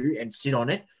buy 2 and sit on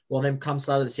it. Well, then come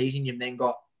start of the season, you've then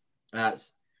got,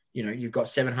 you've got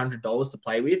 $700 to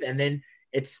play with. And then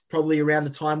it's probably around the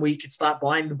time where you could start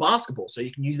buying the basketball. So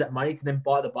you can use that money to then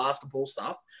buy the basketball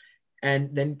stuff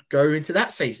and then go into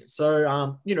that season. So,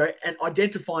 and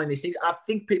identifying these things, I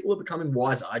think people are becoming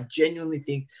wiser. I genuinely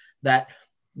think that,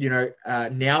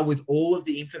 now with all of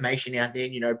the information out there,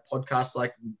 podcasts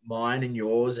like mine and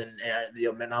yours and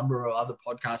the number of other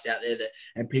podcasts out there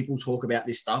and people talk about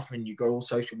this stuff, and you've got all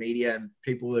social media and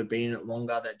people that have been in it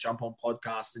longer that jump on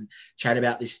podcasts and chat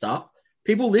about this stuff,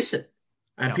 people listen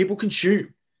and people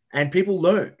consume and people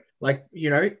learn. Like,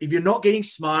 if you're not getting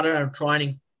smarter and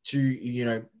trying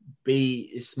to,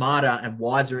 be smarter and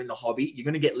wiser in the hobby, you're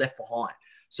going to get left behind.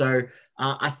 So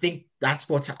I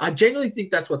genuinely think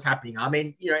that's what's happening. I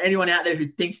mean, anyone out there who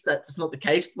thinks that's not the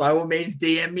case, by all means,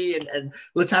 DM me and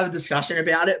let's have a discussion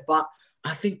about it. But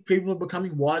I think people are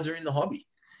becoming wiser in the hobby.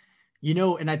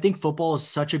 And I think football is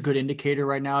such a good indicator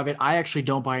right now of it. I actually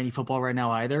don't buy any football right now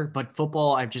either, but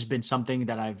football, I've just been something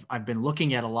that I've been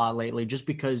looking at a lot lately, just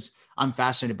because I'm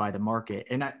fascinated by the market.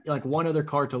 And one other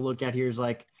card to look at here is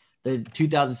like the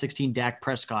 2016 Dak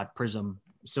Prescott Prism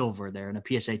Silver there in a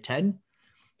PSA 10.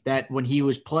 That when he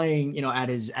was playing, at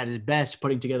his best,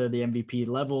 putting together the MVP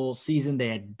level season,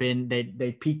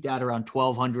 they peaked out around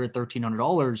 $1,200,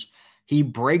 $1,300. He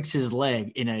breaks his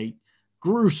leg in a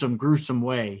gruesome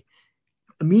way,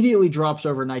 immediately drops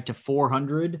overnight to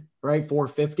 400, right?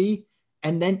 450.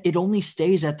 And then it only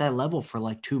stays at that level for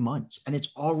like 2 months, and it's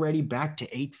already back to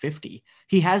 850.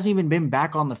 He hasn't even been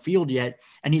back on the field yet,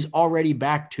 and he's already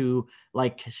back to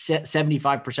like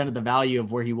 75% of the value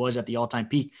of where he was at the all-time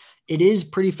peak. It is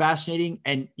pretty fascinating.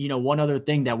 And, one other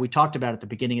thing that we talked about at the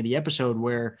beginning of the episode,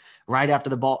 where right after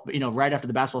the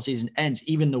basketball season ends,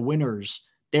 even the winners,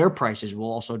 their prices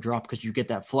will also drop because you get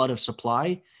that flood of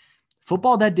supply.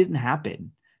 Football, that didn't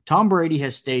happen. Tom Brady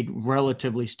has stayed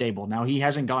relatively stable. Now, he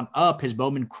hasn't gone up. His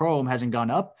Bowman Chrome hasn't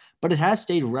gone up, but it has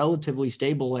stayed relatively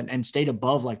stable and stayed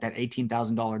above like that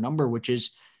 $18,000 number, which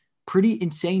is pretty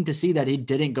insane to see that it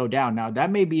didn't go down. Now,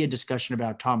 that may be a discussion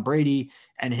about Tom Brady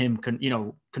and him,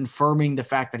 confirming the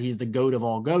fact that he's the GOAT of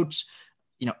all GOATs.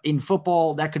 In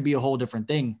football, that could be a whole different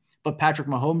thing. But Patrick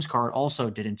Mahomes' card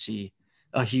also didn't see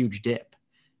a huge dip.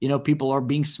 People are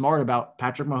being smart about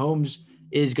Patrick Mahomes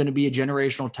is going to be a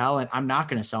generational talent. I'm not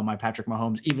going to sell my Patrick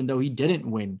Mahomes, even though he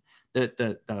didn't win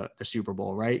the Super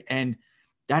Bowl, right? And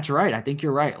that's right. I think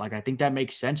you're right. Like, I think that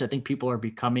makes sense. I think people are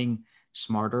becoming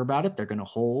smarter about it. They're going to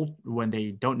hold when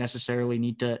they don't necessarily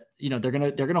need to, they're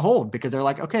going to hold because they're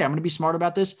like, okay, I'm going to be smart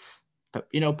about this.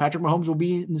 But, Patrick Mahomes will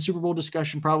be in the Super Bowl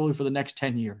discussion probably for the next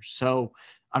 10 years. So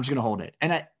I'm just going to hold it.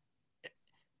 And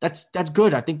that's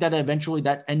good. I think that eventually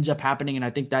that ends up happening. And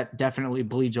I think that definitely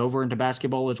bleeds over into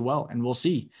basketball as well. And we'll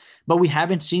see, but we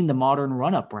haven't seen the modern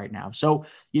run up right now. So,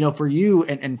 for you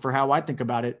and for how I think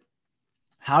about it,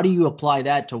 how do you apply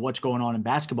that to what's going on in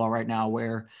basketball right now,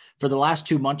 where for the last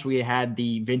 2 months, we had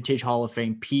the Vintage Hall of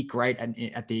Fame peak, right?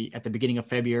 At the beginning of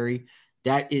February,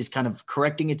 that is kind of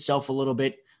correcting itself a little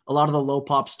bit. A lot of the low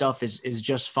pop stuff is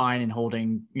just fine and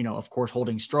holding, of course,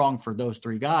 holding strong for those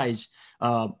 3 guys,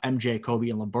 MJ,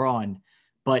 Kobe, and LeBron.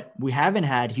 But we haven't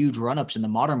had huge run-ups in the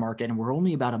modern market, and we're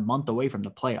only about a month away from the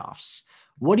playoffs.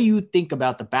 What do you think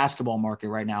about the basketball market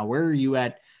right now? Where are you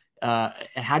at?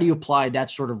 How do you apply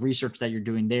that sort of research that you're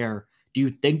doing there? Do you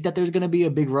think that there's going to be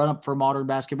a big run-up for modern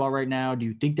basketball right now? Do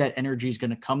you think that energy is going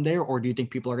to come there, or do you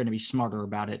think people are going to be smarter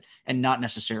about it and not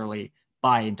necessarily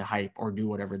buy into hype or do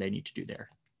whatever they need to do there?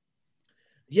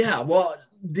 Yeah, well,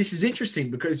 this is interesting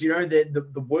because,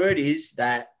 the word is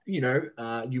that, you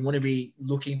want to be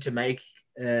looking to make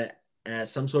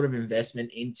some sort of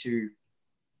investment into,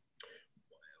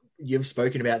 you've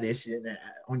spoken about this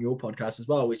on your podcast as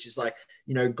well, which is like,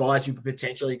 guys who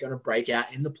potentially going to break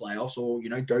out in the playoffs or,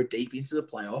 go deep into the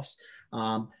playoffs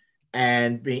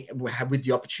and with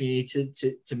the opportunity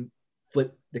to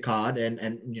flip the card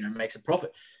and make some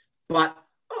profit. But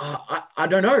I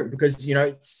don't know because,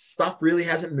 stuff really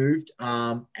hasn't moved.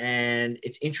 And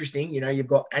it's interesting, you've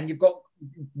got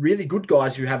really good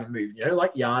guys who haven't moved,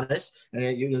 like Giannis, and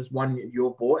there's one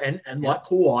you've bought and like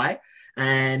Kawhi.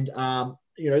 And,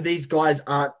 these guys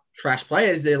aren't trash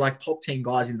players. They're like top 10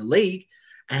 guys in the league,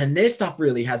 and their stuff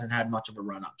really hasn't had much of a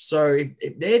run up. So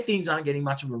if their things aren't getting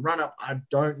much of a run up, I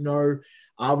don't know.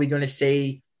 Are we going to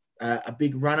see a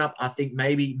big run up. I think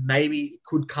maybe it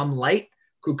could come late,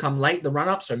 the run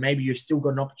up. So maybe you've still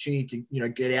got an opportunity to,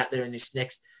 get out there in this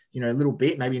next, little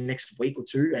bit, maybe next week or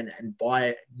two and buy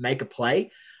it, make a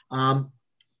play.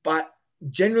 But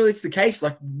generally it's the case.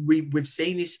 Like we've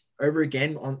seen this over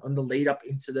again on the lead up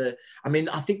into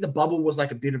I think the bubble was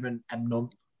like a bit of an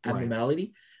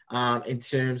abnormality. Right. In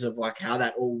terms of like how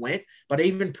that all went. But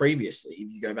even previously,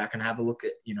 if you go back and have a look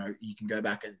at, you can go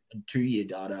back and 2-year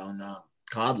data on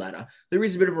Card Ladder, there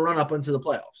is a bit of a run up into the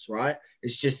playoffs, right?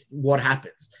 It's just what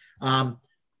happens.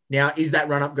 Now, is that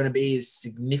run up going to be as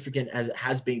significant as it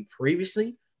has been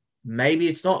previously? Maybe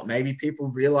it's not. Maybe people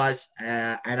realize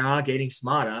and are getting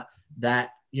smarter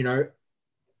that,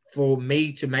 for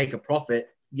me to make a profit,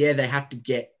 yeah, they have to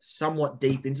get somewhat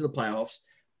deep into the playoffs.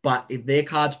 But if their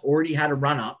cards already had a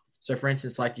run up, so for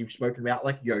instance, like you've spoken about,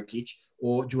 like Jokic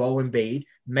or Joel Embiid,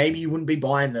 maybe you wouldn't be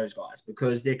buying those guys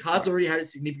because their cards already had a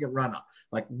significant run up.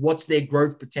 Like, what's their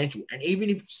growth potential? And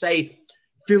even if, say,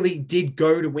 Philly did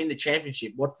go to win the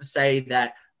championship, what's to say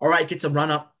that, all right, gets a run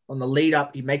up on the lead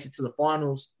up, he makes it to the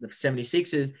finals, the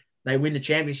 76ers, they win the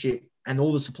championship, and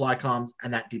all the supply comes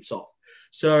and that dips off.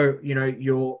 So,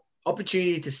 your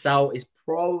opportunity to sell is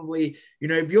probably,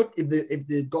 if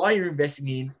the guy you're investing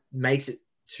in makes it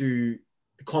to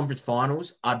the conference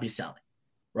finals, I'd be selling,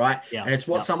 right? Yeah, and it's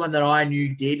what someone that I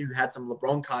knew did, who had some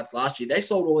LeBron cards last year. They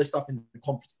sold all their stuff in the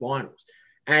conference finals,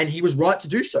 and he was right to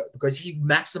do so because he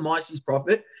maximized his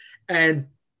profit. And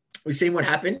we've seen what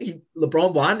happened.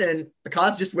 LeBron won, and the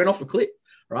cards just went off a cliff,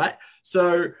 right?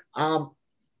 So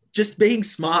just being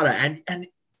smarter and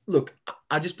look,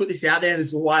 I just put this out there. This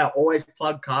is why I always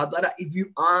plug Card Ladder. If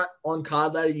you aren't on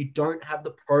Card Ladder, you don't have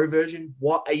the pro version,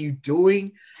 what are you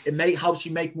doing? It helps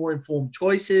you make more informed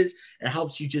choices. It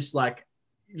helps you just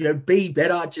be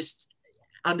better, just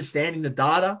understanding the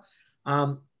data,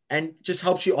 and just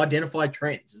helps you identify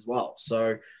trends as well.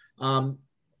 So,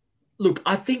 look,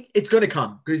 I think it's going to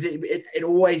come because it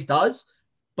always does,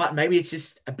 but maybe it's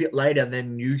just a bit later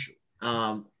than usual.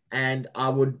 And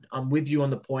I'm with you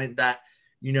on the point that,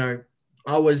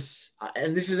 I was,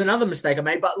 and this is another mistake I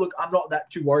made, but look, I'm not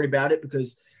that too worried about it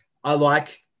because I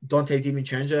like Dante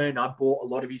DiVincenzo and I bought a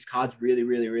lot of his cards really,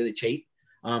 really, really cheap.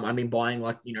 I've been buying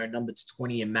number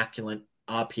 20 immaculate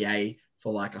RPA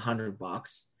for like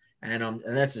 $100 and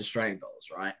that's Australian dollars,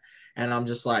 right? And I'm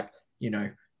just like,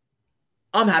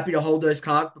 I'm happy to hold those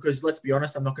cards because let's be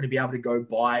honest, I'm not going to be able to go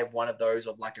buy one of those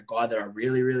of like a guy that I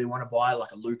really, really want to buy,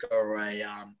 like a Luka or a,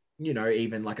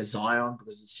 even like a Zion,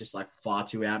 because it's just like far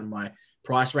too out of my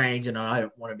price range. And I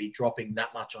don't want to be dropping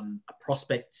that much on a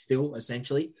prospect still,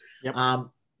 essentially. Yep.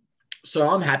 So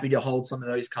I'm happy to hold some of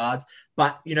those cards.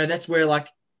 But, that's where like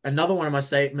another one of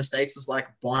my mistakes was like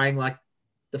buying like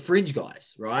the fringe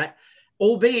guys, right?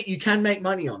 Albeit you can make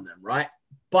money on them, right?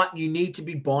 But you need to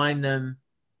be buying them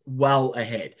well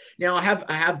ahead. Now I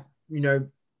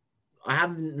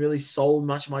haven't really sold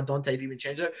much of my Dante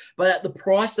DiVincenzo, but at the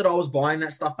price that I was buying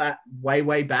that stuff at way,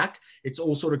 way back, it's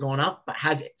all sort of gone up, but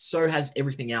so has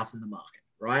everything else in the market,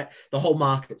 right? The whole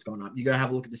market's gone up. You go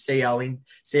have a look at the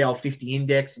CL50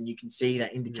 index and you can see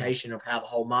that indication of how the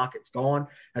whole market's gone.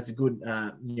 That's a good,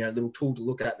 little tool to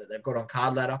look at that they've got on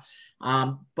Card Ladder.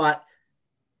 But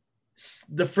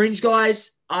the fringe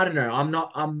guys, I don't know.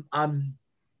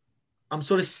 I'm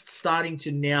sort of starting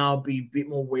to now be a bit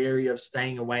more wary of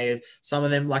staying away of some of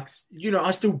them. Like,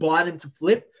 I still buy them to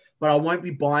flip, but I won't be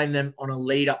buying them on a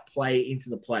lead up play into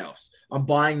the playoffs. I'm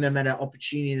buying them at an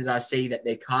opportunity that I see that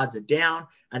their cards are down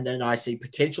and then I see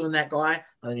potential in that guy.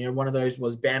 And, one of those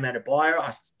was Bam Adebayo.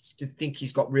 I still think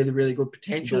he's got really, really good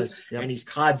potential and his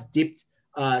cards dipped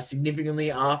significantly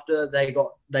after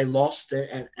they lost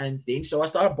and things. So I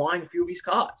started buying a few of his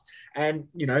cards and,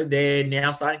 they're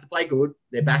now starting to play good.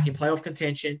 They're back in playoff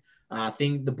contention. I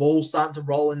think the ball's starting to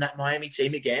roll in that Miami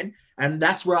team again. And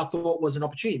that's where I thought was an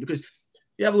opportunity because if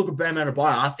you have a look at Bam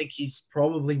Adebayo, I think he's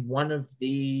probably one of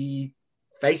the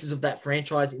faces of that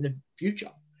franchise in the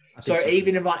future. So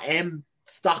even if I am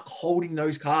stuck holding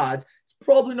those cards,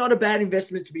 probably not a bad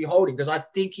investment to be holding because I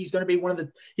think he's going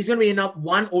to be enough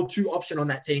one or two option on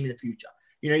that team in the future.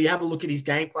 You have a look at his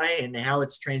gameplay and how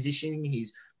it's transitioning.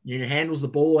 He's, handles the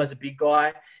ball as a big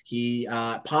guy. He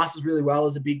passes really well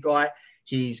as a big guy.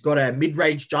 He's got a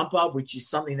mid-range jumper, which is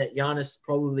something that Giannis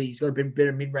he's got a bit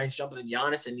better mid-range jumper than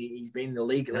Giannis, and he's been in the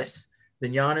league less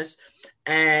than Giannis.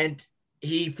 And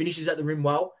he finishes at the rim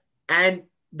well. And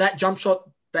that jump shot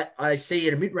that I see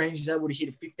at a mid-range is able to hit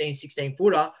a 15,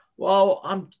 16-footer. Well,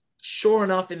 I'm sure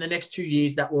enough in the next 2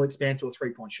 years that will expand to a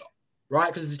three-point shot,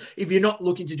 right? Because if you're not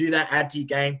looking to do that, add to your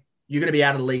game, you're going to be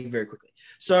out of the league very quickly.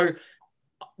 So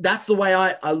that's the way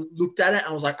I looked at it.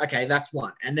 I was like, okay, that's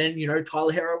one. And then,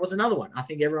 Tyler Hero was another one. I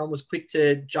think everyone was quick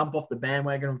to jump off the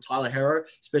bandwagon of Tyler Hero,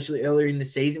 especially earlier in the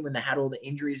season when they had all the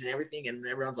injuries and everything. And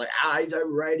everyone's like, he's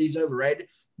overrated.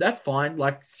 That's fine.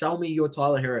 Like, sell me your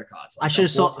Tyler Hero cards.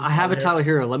 Like, I have a Tyler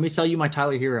Hero. Let me sell you my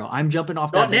Tyler Hero. I'm jumping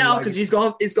off that. Not now, because he's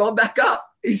gone back up.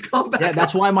 He's gone back. Yeah,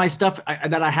 that's why my stuff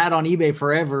that I had on eBay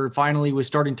forever finally was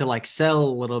starting to like sell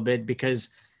a little bit, because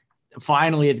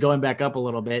finally it's going back up a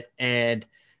little bit. And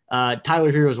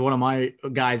Tyler Hero is one of my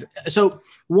guys. So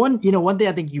one thing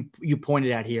I think you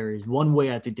pointed out here is one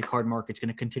way I think the card market's going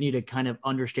to continue to kind of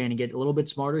understand and get a little bit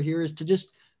smarter here is to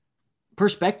just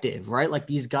perspective, right? Like,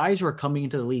 these guys who are coming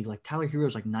into the league, like Tyler Hero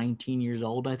is like 19 years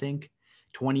old, I think,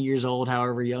 20 years old,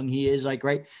 however young he is, like,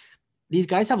 right? These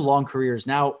guys have long careers.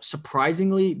 Now,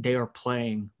 surprisingly, they are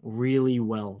playing really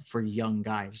well for young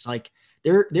guys. Like,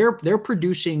 they're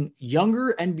producing,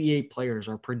 younger NBA players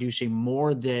are producing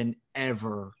more than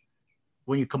ever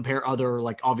when you compare other,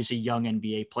 like, obviously young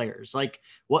NBA players. Like,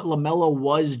 what LaMelo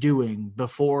was doing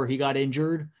before he got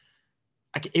injured,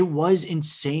 like, it was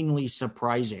insanely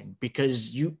surprising,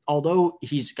 because although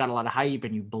he's got a lot of hype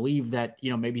and you believe that,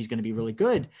 maybe he's going to be really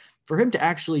good, for him to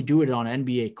actually do it on an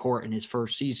NBA court in his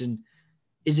first season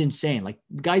is insane. Like,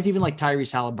 guys even like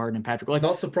Tyrese Halliburton and Patrick, like,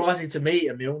 not surprising to me,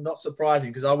 Emil. Not surprising,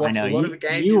 because I watched a lot of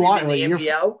games in the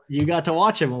NBL. You got to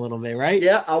watch him a little bit, right?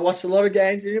 Yeah, I watched a lot of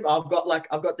games in him.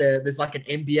 There's like an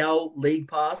NBL league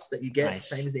pass that you get,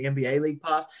 same as the NBA league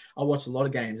pass. I watched a lot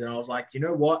of games, and I was like, you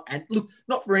know what? And look,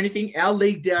 not for anything, our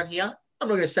league down here, I'm not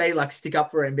going to say like stick up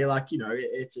for it and be like,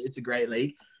 it's a great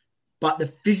league, but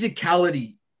the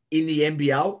physicality in the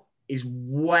NBL is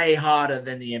way harder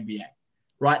than the NBA.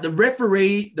 Right, the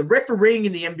refereeing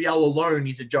in the NBL alone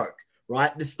is a joke,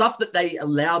 right? The stuff that they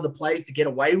allow the players to get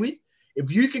away with,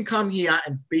 if you can come here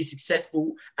and be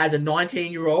successful as a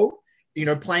 19-year-old,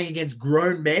 playing against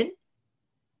grown men,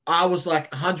 I was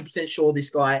like 100% sure this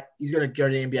guy, he's going to go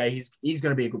to the NBA. He's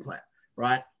going to be a good player,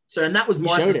 right? So, and that was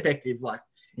my perspective,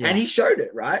 and he showed it,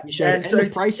 right? And so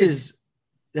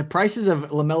the prices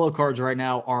of LaMelo cards right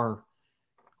now are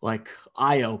like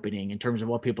eye-opening in terms of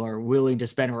what people are willing to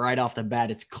spend right off the bat.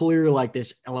 It's clear like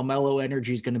this LaMelo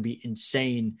energy is going to be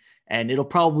insane, and it'll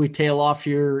probably tail off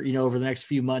here, over the next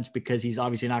few months, because he's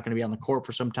obviously not going to be on the court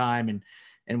for some time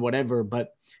and whatever.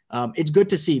 But it's good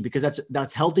to see, because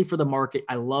that's healthy for the market.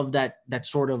 I love that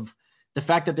sort of the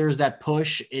fact that there's that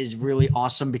push is really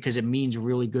awesome, because it means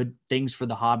really good things for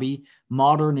the hobby.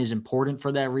 Modern is important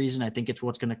for that reason. I think it's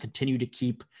what's going to continue to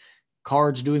keep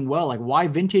cards doing well. Like, why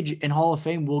Vintage and Hall of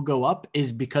Fame will go up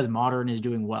is because Modern is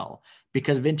doing well.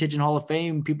 Because Vintage and Hall of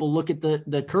Fame, people look at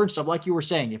the current stuff, like you were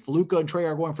saying, if Luka and Trey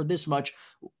are going for this much,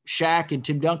 Shaq and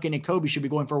Tim Duncan and Kobe should be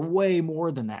going for way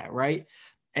more than that, right?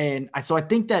 And so I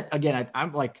think that, again,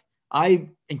 I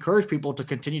encourage people to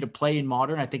continue to play in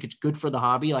Modern. I think it's good for the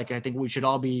hobby. Like, I think we should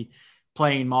all be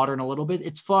playing Modern a little bit.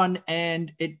 It's fun,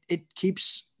 and it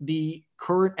keeps the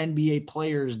current NBA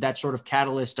players, that sort of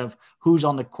catalyst of who's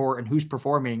on the court and who's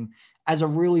performing, as a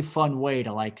really fun way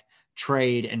to like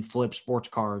trade and flip sports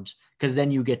cards, because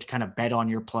then you get to kind of bet on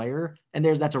your player, and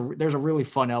there's a really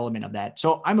fun element of that.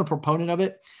 So I'm a proponent of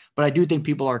it, but I do think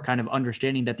people are kind of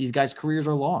understanding that these guys' careers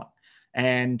are long,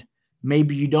 and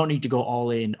maybe you don't need to go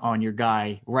all in on your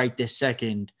guy right this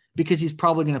second, because he's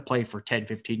probably going to play for 10,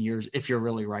 15 years if you're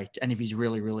really right, and if he's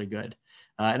really, really good.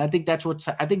 And I think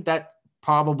that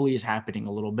probably is happening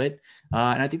a little bit.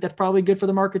 And I think that's probably good for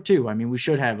the market too. I mean, we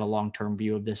should have a long-term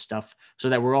view of this stuff so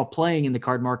that we're all playing in the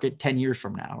card market 10 years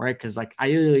from now, right? Because like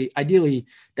ideally,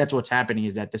 that's what's happening,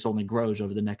 is that this only grows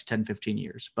over the next 10, 15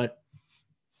 years. But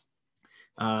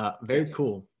very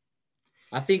cool.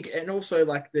 I think, and also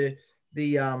like the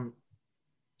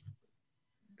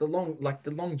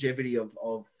longevity of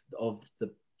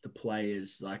the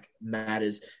players like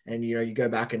matters. And you go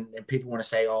back and people want to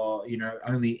say,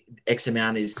 only X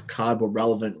amount is cardboard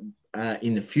relevant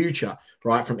in the future,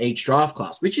 right, from each draft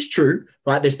class, which is true,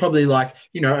 right? There's probably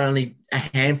only a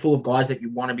handful of guys that you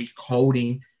want to be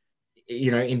holding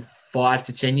in 5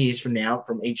 to 10 years from now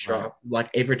from each draft,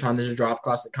 like every time there's a draft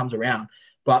class that comes around.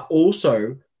 But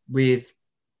also with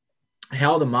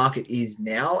how the market is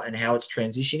now and how it's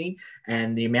transitioning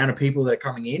and the amount of people that are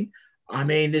coming in, I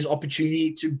mean, there's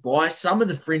opportunity to buy some of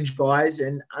the fringe guys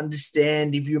and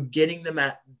understand if you're getting them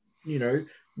at,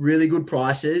 really good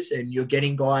prices, and you're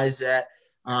getting guys that,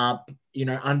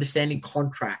 understanding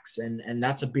contracts. And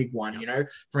that's a big one,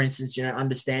 for instance,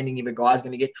 understanding if a guy's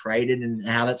going to get traded and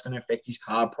how that's going to affect his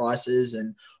card prices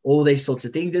and all these sorts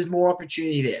of things. There's more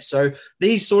opportunity there. So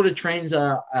these sort of trends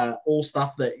are all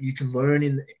stuff that you can learn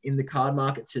in the card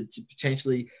market to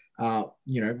potentially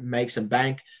make some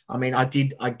bank. I mean, I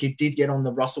did get on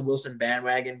the Russell Wilson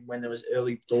bandwagon when there was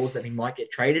early thoughts that he might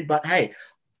get traded. But hey,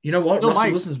 you know what?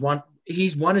 Russell Wilson's won.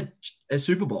 He's won a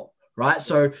Super Bowl, right?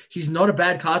 So he's not a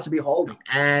bad card to be holding.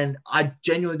 And I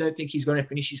genuinely don't think he's going to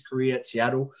finish his career at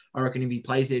Seattle. I reckon if he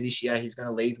plays there this year, he's going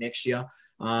to leave next year.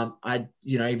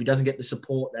 If he doesn't get the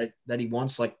support that he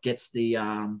wants, like gets the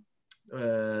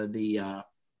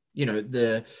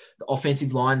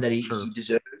offensive line that he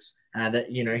deserves, that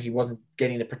he wasn't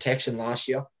getting the protection last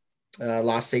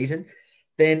season,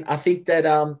 then I think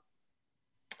that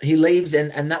he leaves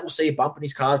and that will see a bump in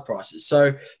his card prices.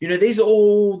 So, these are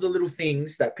all the little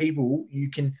things that you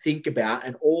can think about,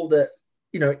 and all the,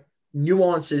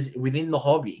 nuances within the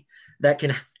hobby that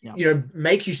can,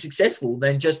 make you successful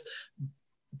than just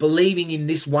believing in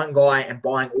this one guy and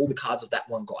buying all the cards of that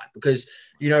one guy. Because,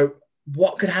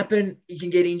 what could happen? You can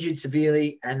get injured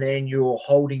severely, and then you're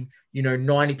holding,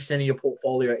 90% of your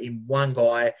portfolio in one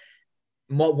guy,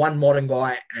 one modern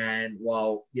guy. And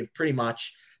while you've pretty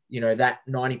much, that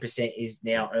 90% is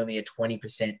now only a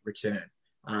 20% return.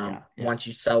 Once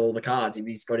you sell all the cards, if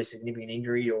he's got a significant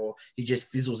injury, or he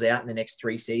just fizzles out in the next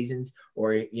 3 seasons,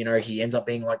 or, he ends up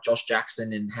being like Josh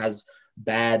Jackson and has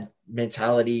bad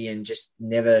mentality and just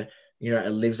never,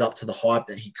 lives up to the hype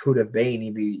that he could have been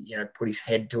if he, put his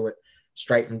head to it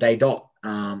straight from day dot.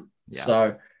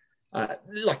 So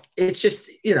it's just,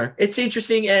 it's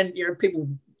interesting, and,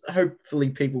 hopefully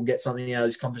people get something out of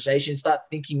this conversation, start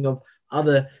thinking of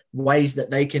other ways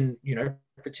that they can,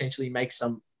 potentially make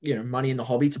some, money in the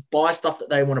hobby to buy stuff that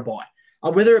they want to buy.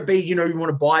 Whether it be, you want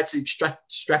to buy to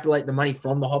extrapolate the money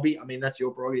from the hobby. I mean, that's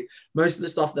your prerogative. Most of the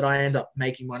stuff that I end up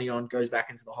making money on goes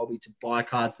back into the hobby to buy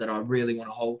cards that I really want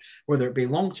to hold, whether it be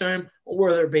long-term or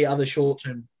whether it be other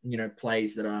short-term,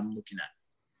 plays that I'm looking at.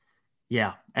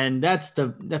 Yeah. And that's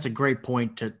a great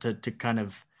point to kind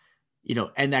of,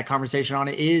 end that conversation on.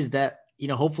 It is that,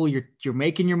 hopefully you're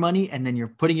making your money, and then you're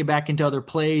putting it back into other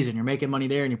plays, and you're making money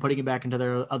there, and you're putting it back into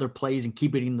their other plays, and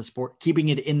keeping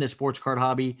it in the sports card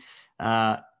hobby.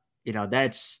 That's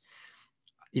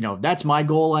my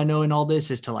goal. I know in all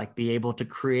this is to like be able to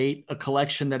create a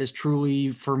collection that is truly,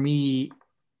 for me,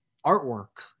 artwork.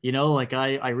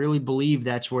 I really believe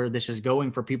that's where this is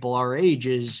going for people our age,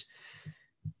 is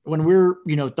when we're,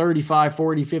 35,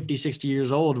 40, 50, 60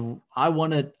 years old. I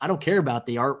don't care about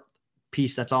the art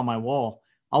piece that's on my wall.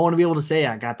 I want to be able to say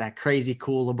I got that crazy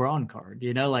cool LeBron card,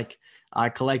 I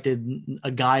collected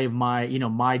a guy of my,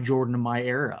 my Jordan of my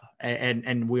era.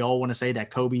 And we all want to say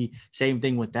that. Kobe, same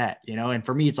thing with that, and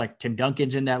for me, it's like Tim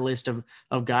Duncan's in that list of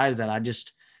guys that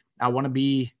I want to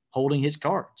be holding his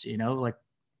cards, like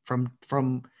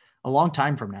from a long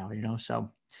time from now,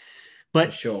 so,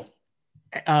 but sure.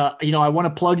 I want to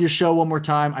plug your show one more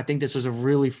time. I think this was a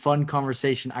really fun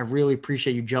conversation. I really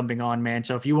appreciate you jumping on, man.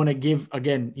 So if you want to give,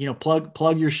 again,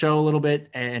 plug your show a little bit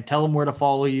and tell them where to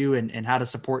follow you and how to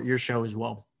support your show as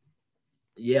well.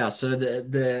 Yeah. So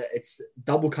it's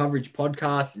Double Coverage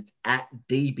Podcast. It's at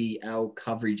DBL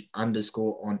Coverage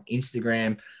 _ on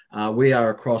Instagram. We are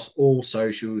across all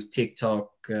socials,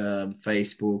 TikTok,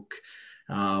 Facebook,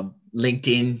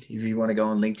 LinkedIn, if you want to go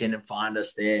on LinkedIn and find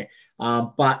us there.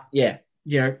 But yeah,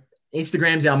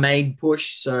 Instagram's our main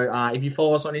push. So if you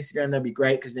follow us on Instagram, that'd be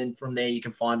great, because then from there you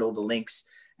can find all the links.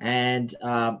 And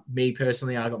me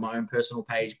personally, I got my own personal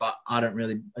page, but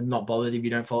I'm not bothered if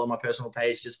you don't follow my personal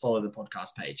page. Just follow the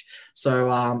podcast page.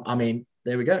 So,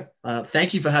 there we go.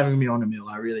 Thank you for having me on, Emil.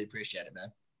 I really appreciate it,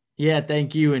 man. Yeah,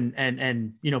 thank you.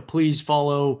 And please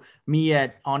follow me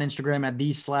on Instagram at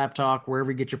The Slap Talk, wherever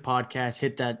you get your podcast.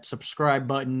 Hit that subscribe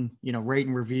button, rate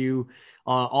and review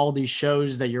all these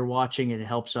shows that you're watching. It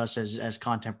helps us as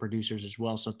content producers as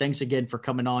well. So thanks again for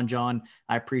coming on, John.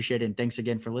 I appreciate it. And thanks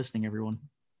again for listening, everyone.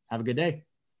 Have a good day.